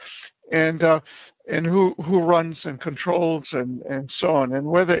important. And who runs and controls and so on, and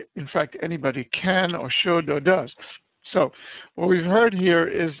whether in fact anybody can or should or does. So what we've heard here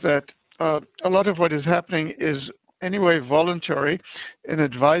is that a lot of what is happening is anyway voluntary and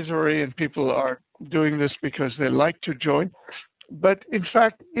advisory, and people are doing this because they like to join. But in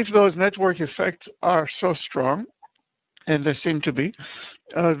fact, if those network effects are so strong, and they seem to be,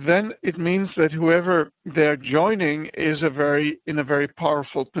 then it means that whoever they're joining is in a very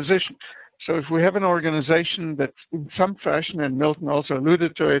powerful position. So if we have an organization that in some fashion, and Milton also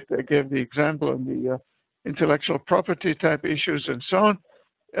alluded to it, they gave the example on the intellectual property type issues and so on,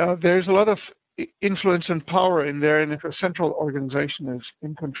 there's a lot of influence and power in there, and if a central organization is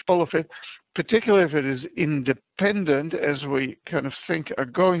in control of it, particularly if it is independent, as we kind of think are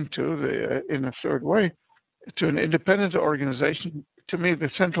going to in a third way, to an independent organization, to me the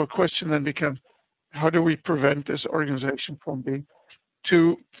central question then becomes, how do we prevent this organization from being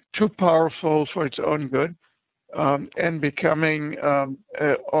too powerful for its own good, and becoming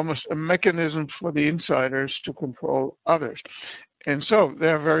almost a mechanism for the insiders to control others? And so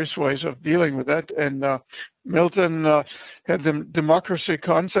there are various ways of dealing with that. And Milton had the democracy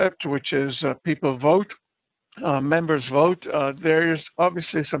concept, which is people vote, members vote. There is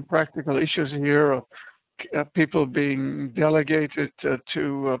obviously some practical issues here of people being delegated to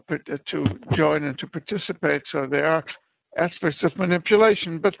join and to participate. So there are aspects of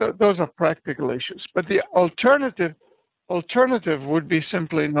manipulation, but those are practical issues. But the alternative would be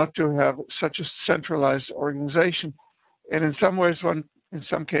simply not to have such a centralized organization. And in some ways, in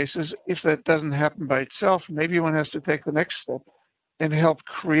some cases, if that doesn't happen by itself, maybe one has to take the next step and help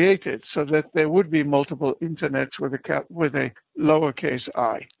create it so that there would be multiple internets with a lowercase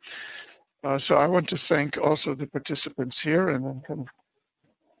I. So I want to thank also the participants here, and then kind of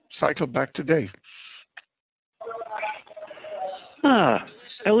cycle back to Dave.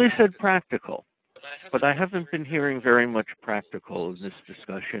 Eli said practical, but I haven't been hearing very much practical in this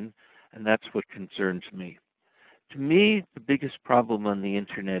discussion, and that's what concerns me. To me, the biggest problem on the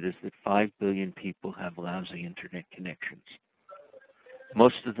internet is that 5 billion people have lousy internet connections.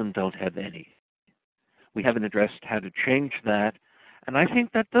 Most of them don't have any. We haven't addressed how to change that, and I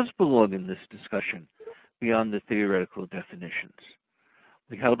think that does belong in this discussion beyond the theoretical definitions.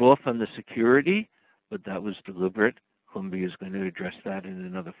 We held off on the security, but that was deliberate. Columbia is going to address that in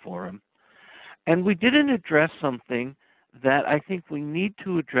another forum. And we didn't address something that I think we need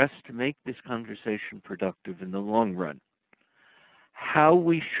to address to make this conversation productive in the long run. How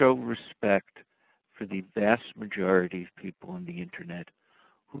we show respect for the vast majority of people on the internet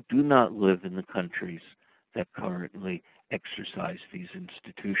who do not live in the countries that currently exercise these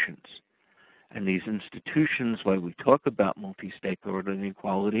institutions. And these institutions, while we talk about multi-stakeholder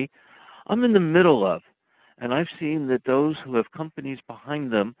inequality, I'm in the middle of. And I've seen that those who have companies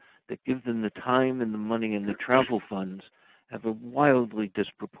behind them that give them the time and the money and the travel funds have a wildly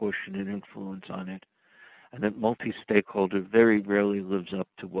disproportionate influence on it, and that multi-stakeholder very rarely lives up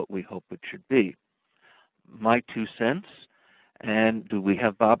to what we hope it should be. My 2 cents, and do we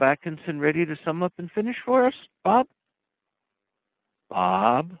have Bob Atkinson ready to sum up and finish for us? Bob?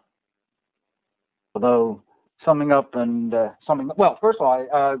 Bob? Although summing up, well, first of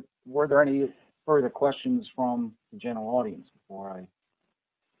all, were there any further questions from the general audience before I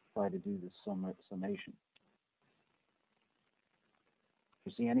try to do this summation?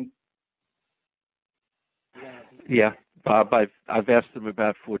 You see any? Yeah, Bob, I've asked them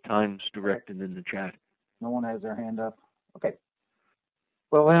about 4 times direct and in the chat. No one has their hand up? Okay.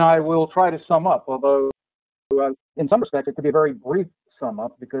 Well, then I will try to sum up, although in some respects it could be a very brief sum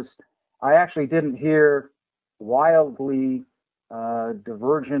up because I actually didn't hear wildly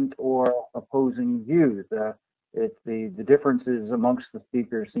divergent or opposing views. The differences amongst the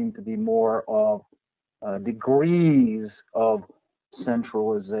speakers seem to be more of degrees of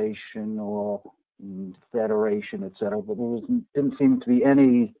centralization or federation, etc. But there didn't seem to be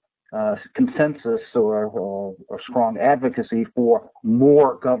any consensus or strong advocacy for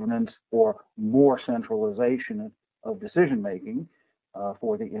more governance or more centralization of decision making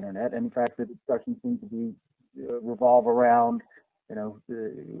for the internet. And in fact, the discussion seemed to be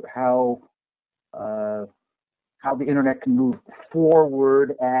how the internet can move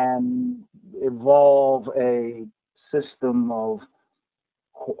forward and evolve a system of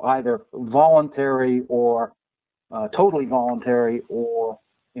either voluntary or totally voluntary or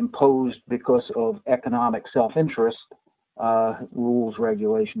imposed because of economic self-interest rules,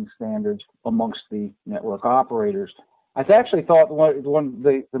 regulations, standards amongst the network operators. I actually thought one of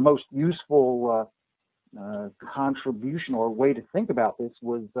the most useful contribution or way to think about this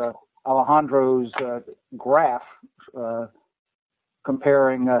was Alejandro's graph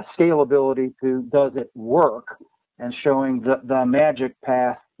comparing scalability to does it work, and showing that the magic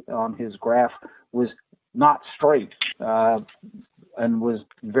path on his graph was not straight and was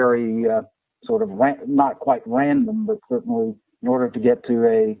very sort of not quite random, but certainly in order to get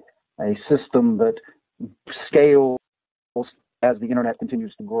to a system that scales as the internet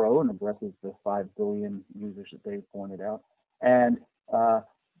continues to grow and addresses the 5 billion users that Dave pointed out, and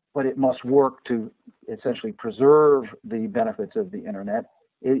but it must work to essentially preserve the benefits of the internet.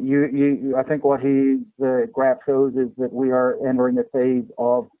 I think what the graph shows is that we are entering a phase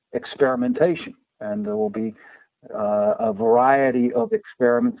of experimentation, and there will be a variety of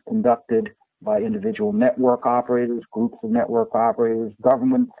experiments conducted by individual network operators, groups of network operators.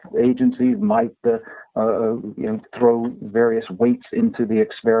 Government agencies might throw various weights into the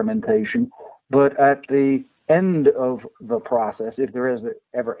experimentation. But at the end of the process, if there is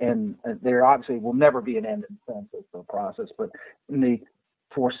ever end, there obviously will never be an end in the sense of the process, but in the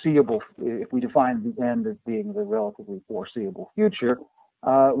foreseeable, if we define the end as being the relatively foreseeable future,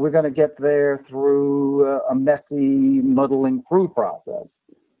 we're going to get there through a messy muddling through process.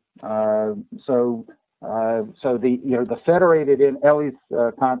 So the federated in Eli's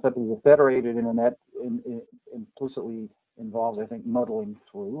concept of the federated internet implicitly involves, I think, muddling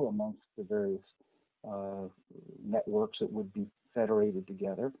through amongst the various networks that would be federated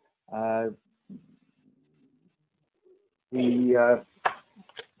together. The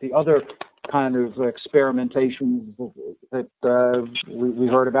other kind of experimentation that we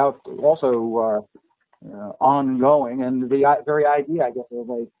heard about also ongoing, and the very idea, I guess,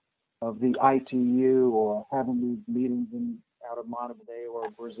 of the ITU or having these meetings out of Montevideo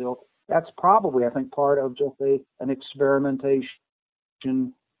or Brazil, that's probably, I think, part of just an experimentation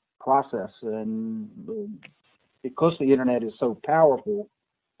process. And because the internet is so powerful,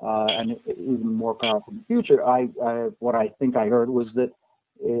 and even more powerful in the future, what I think I heard was that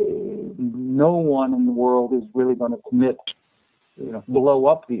no one in the world is really going to commit, blow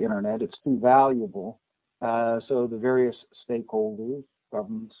up the internet. It's too valuable. So the various stakeholders,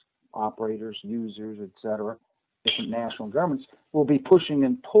 governments, operators, users, etc., different national governments will be pushing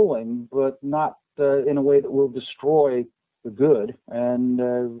and pulling, but not in a way that will destroy the good, and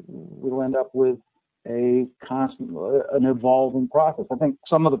we'll end up with an evolving process. I think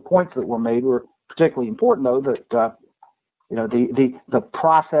some of the points that were made were particularly important, though, that the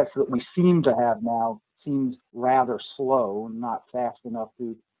process that we seem to have now seems rather slow, not fast enough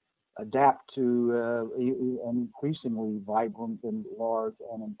to adapt to an increasingly vibrant and large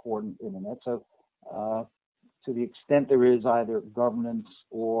and important internet. So to the extent there is either governance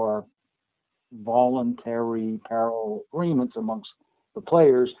or voluntary parallel agreements amongst the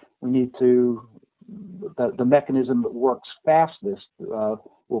players, we need to, the mechanism that works fastest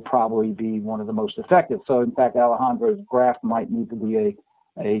will probably be one of the most effective. So in fact, Alejandro's graph might need to be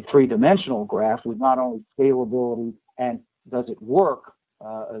a three-dimensional graph with not only scalability and does it work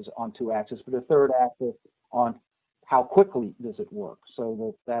as on two axes, but a third axis on how quickly does it work,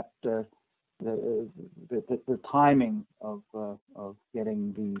 so that the timing of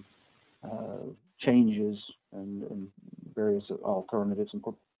getting the changes and various alternatives and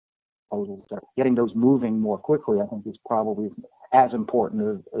proposals, getting those moving more quickly, I think is probably as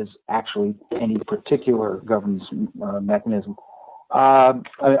important as actually any particular governance mechanism.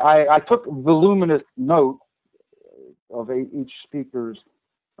 I took voluminous note of each speaker's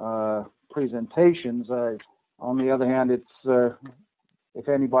presentations. On the other hand, it's if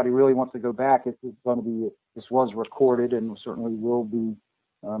anybody really wants to go back, this was recorded and certainly will be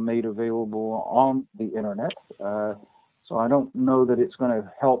made available on the internet. So I don't know that it's going to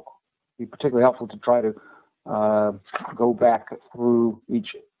be particularly helpful to try to go back through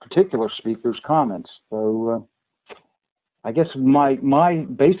each particular speaker's comments. So I guess my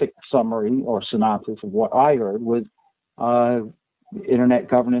basic summary or synopsis of what I heard was internet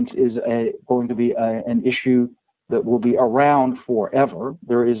governance is going to be an issue that will be around forever.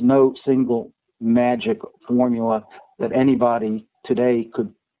 There is no single magic formula that anybody today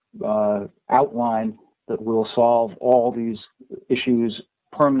could outline that will solve all these issues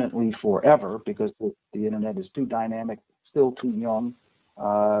permanently forever, because the internet is too dynamic, still too young,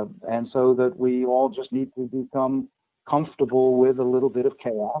 And so that we all just need to become comfortable with a little bit of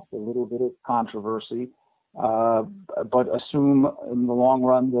chaos, a little bit of controversy, but assume in the long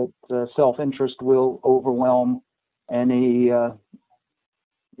run that self-interest will overwhelm any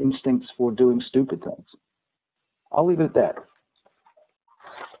instincts for doing stupid things. I'll leave it at that.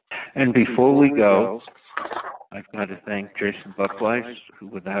 And before we go, I've got to thank Jason Buckwise, who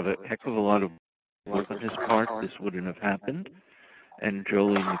would have a heck of a lot of work on his part. This wouldn't have happened. And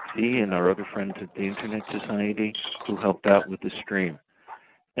Jolie McPhee and our other friends at the Internet Society who helped out with the stream.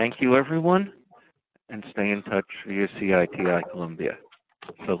 Thank you, everyone, and stay in touch via CITI Columbia.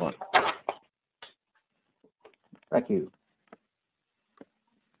 So long. Thank you.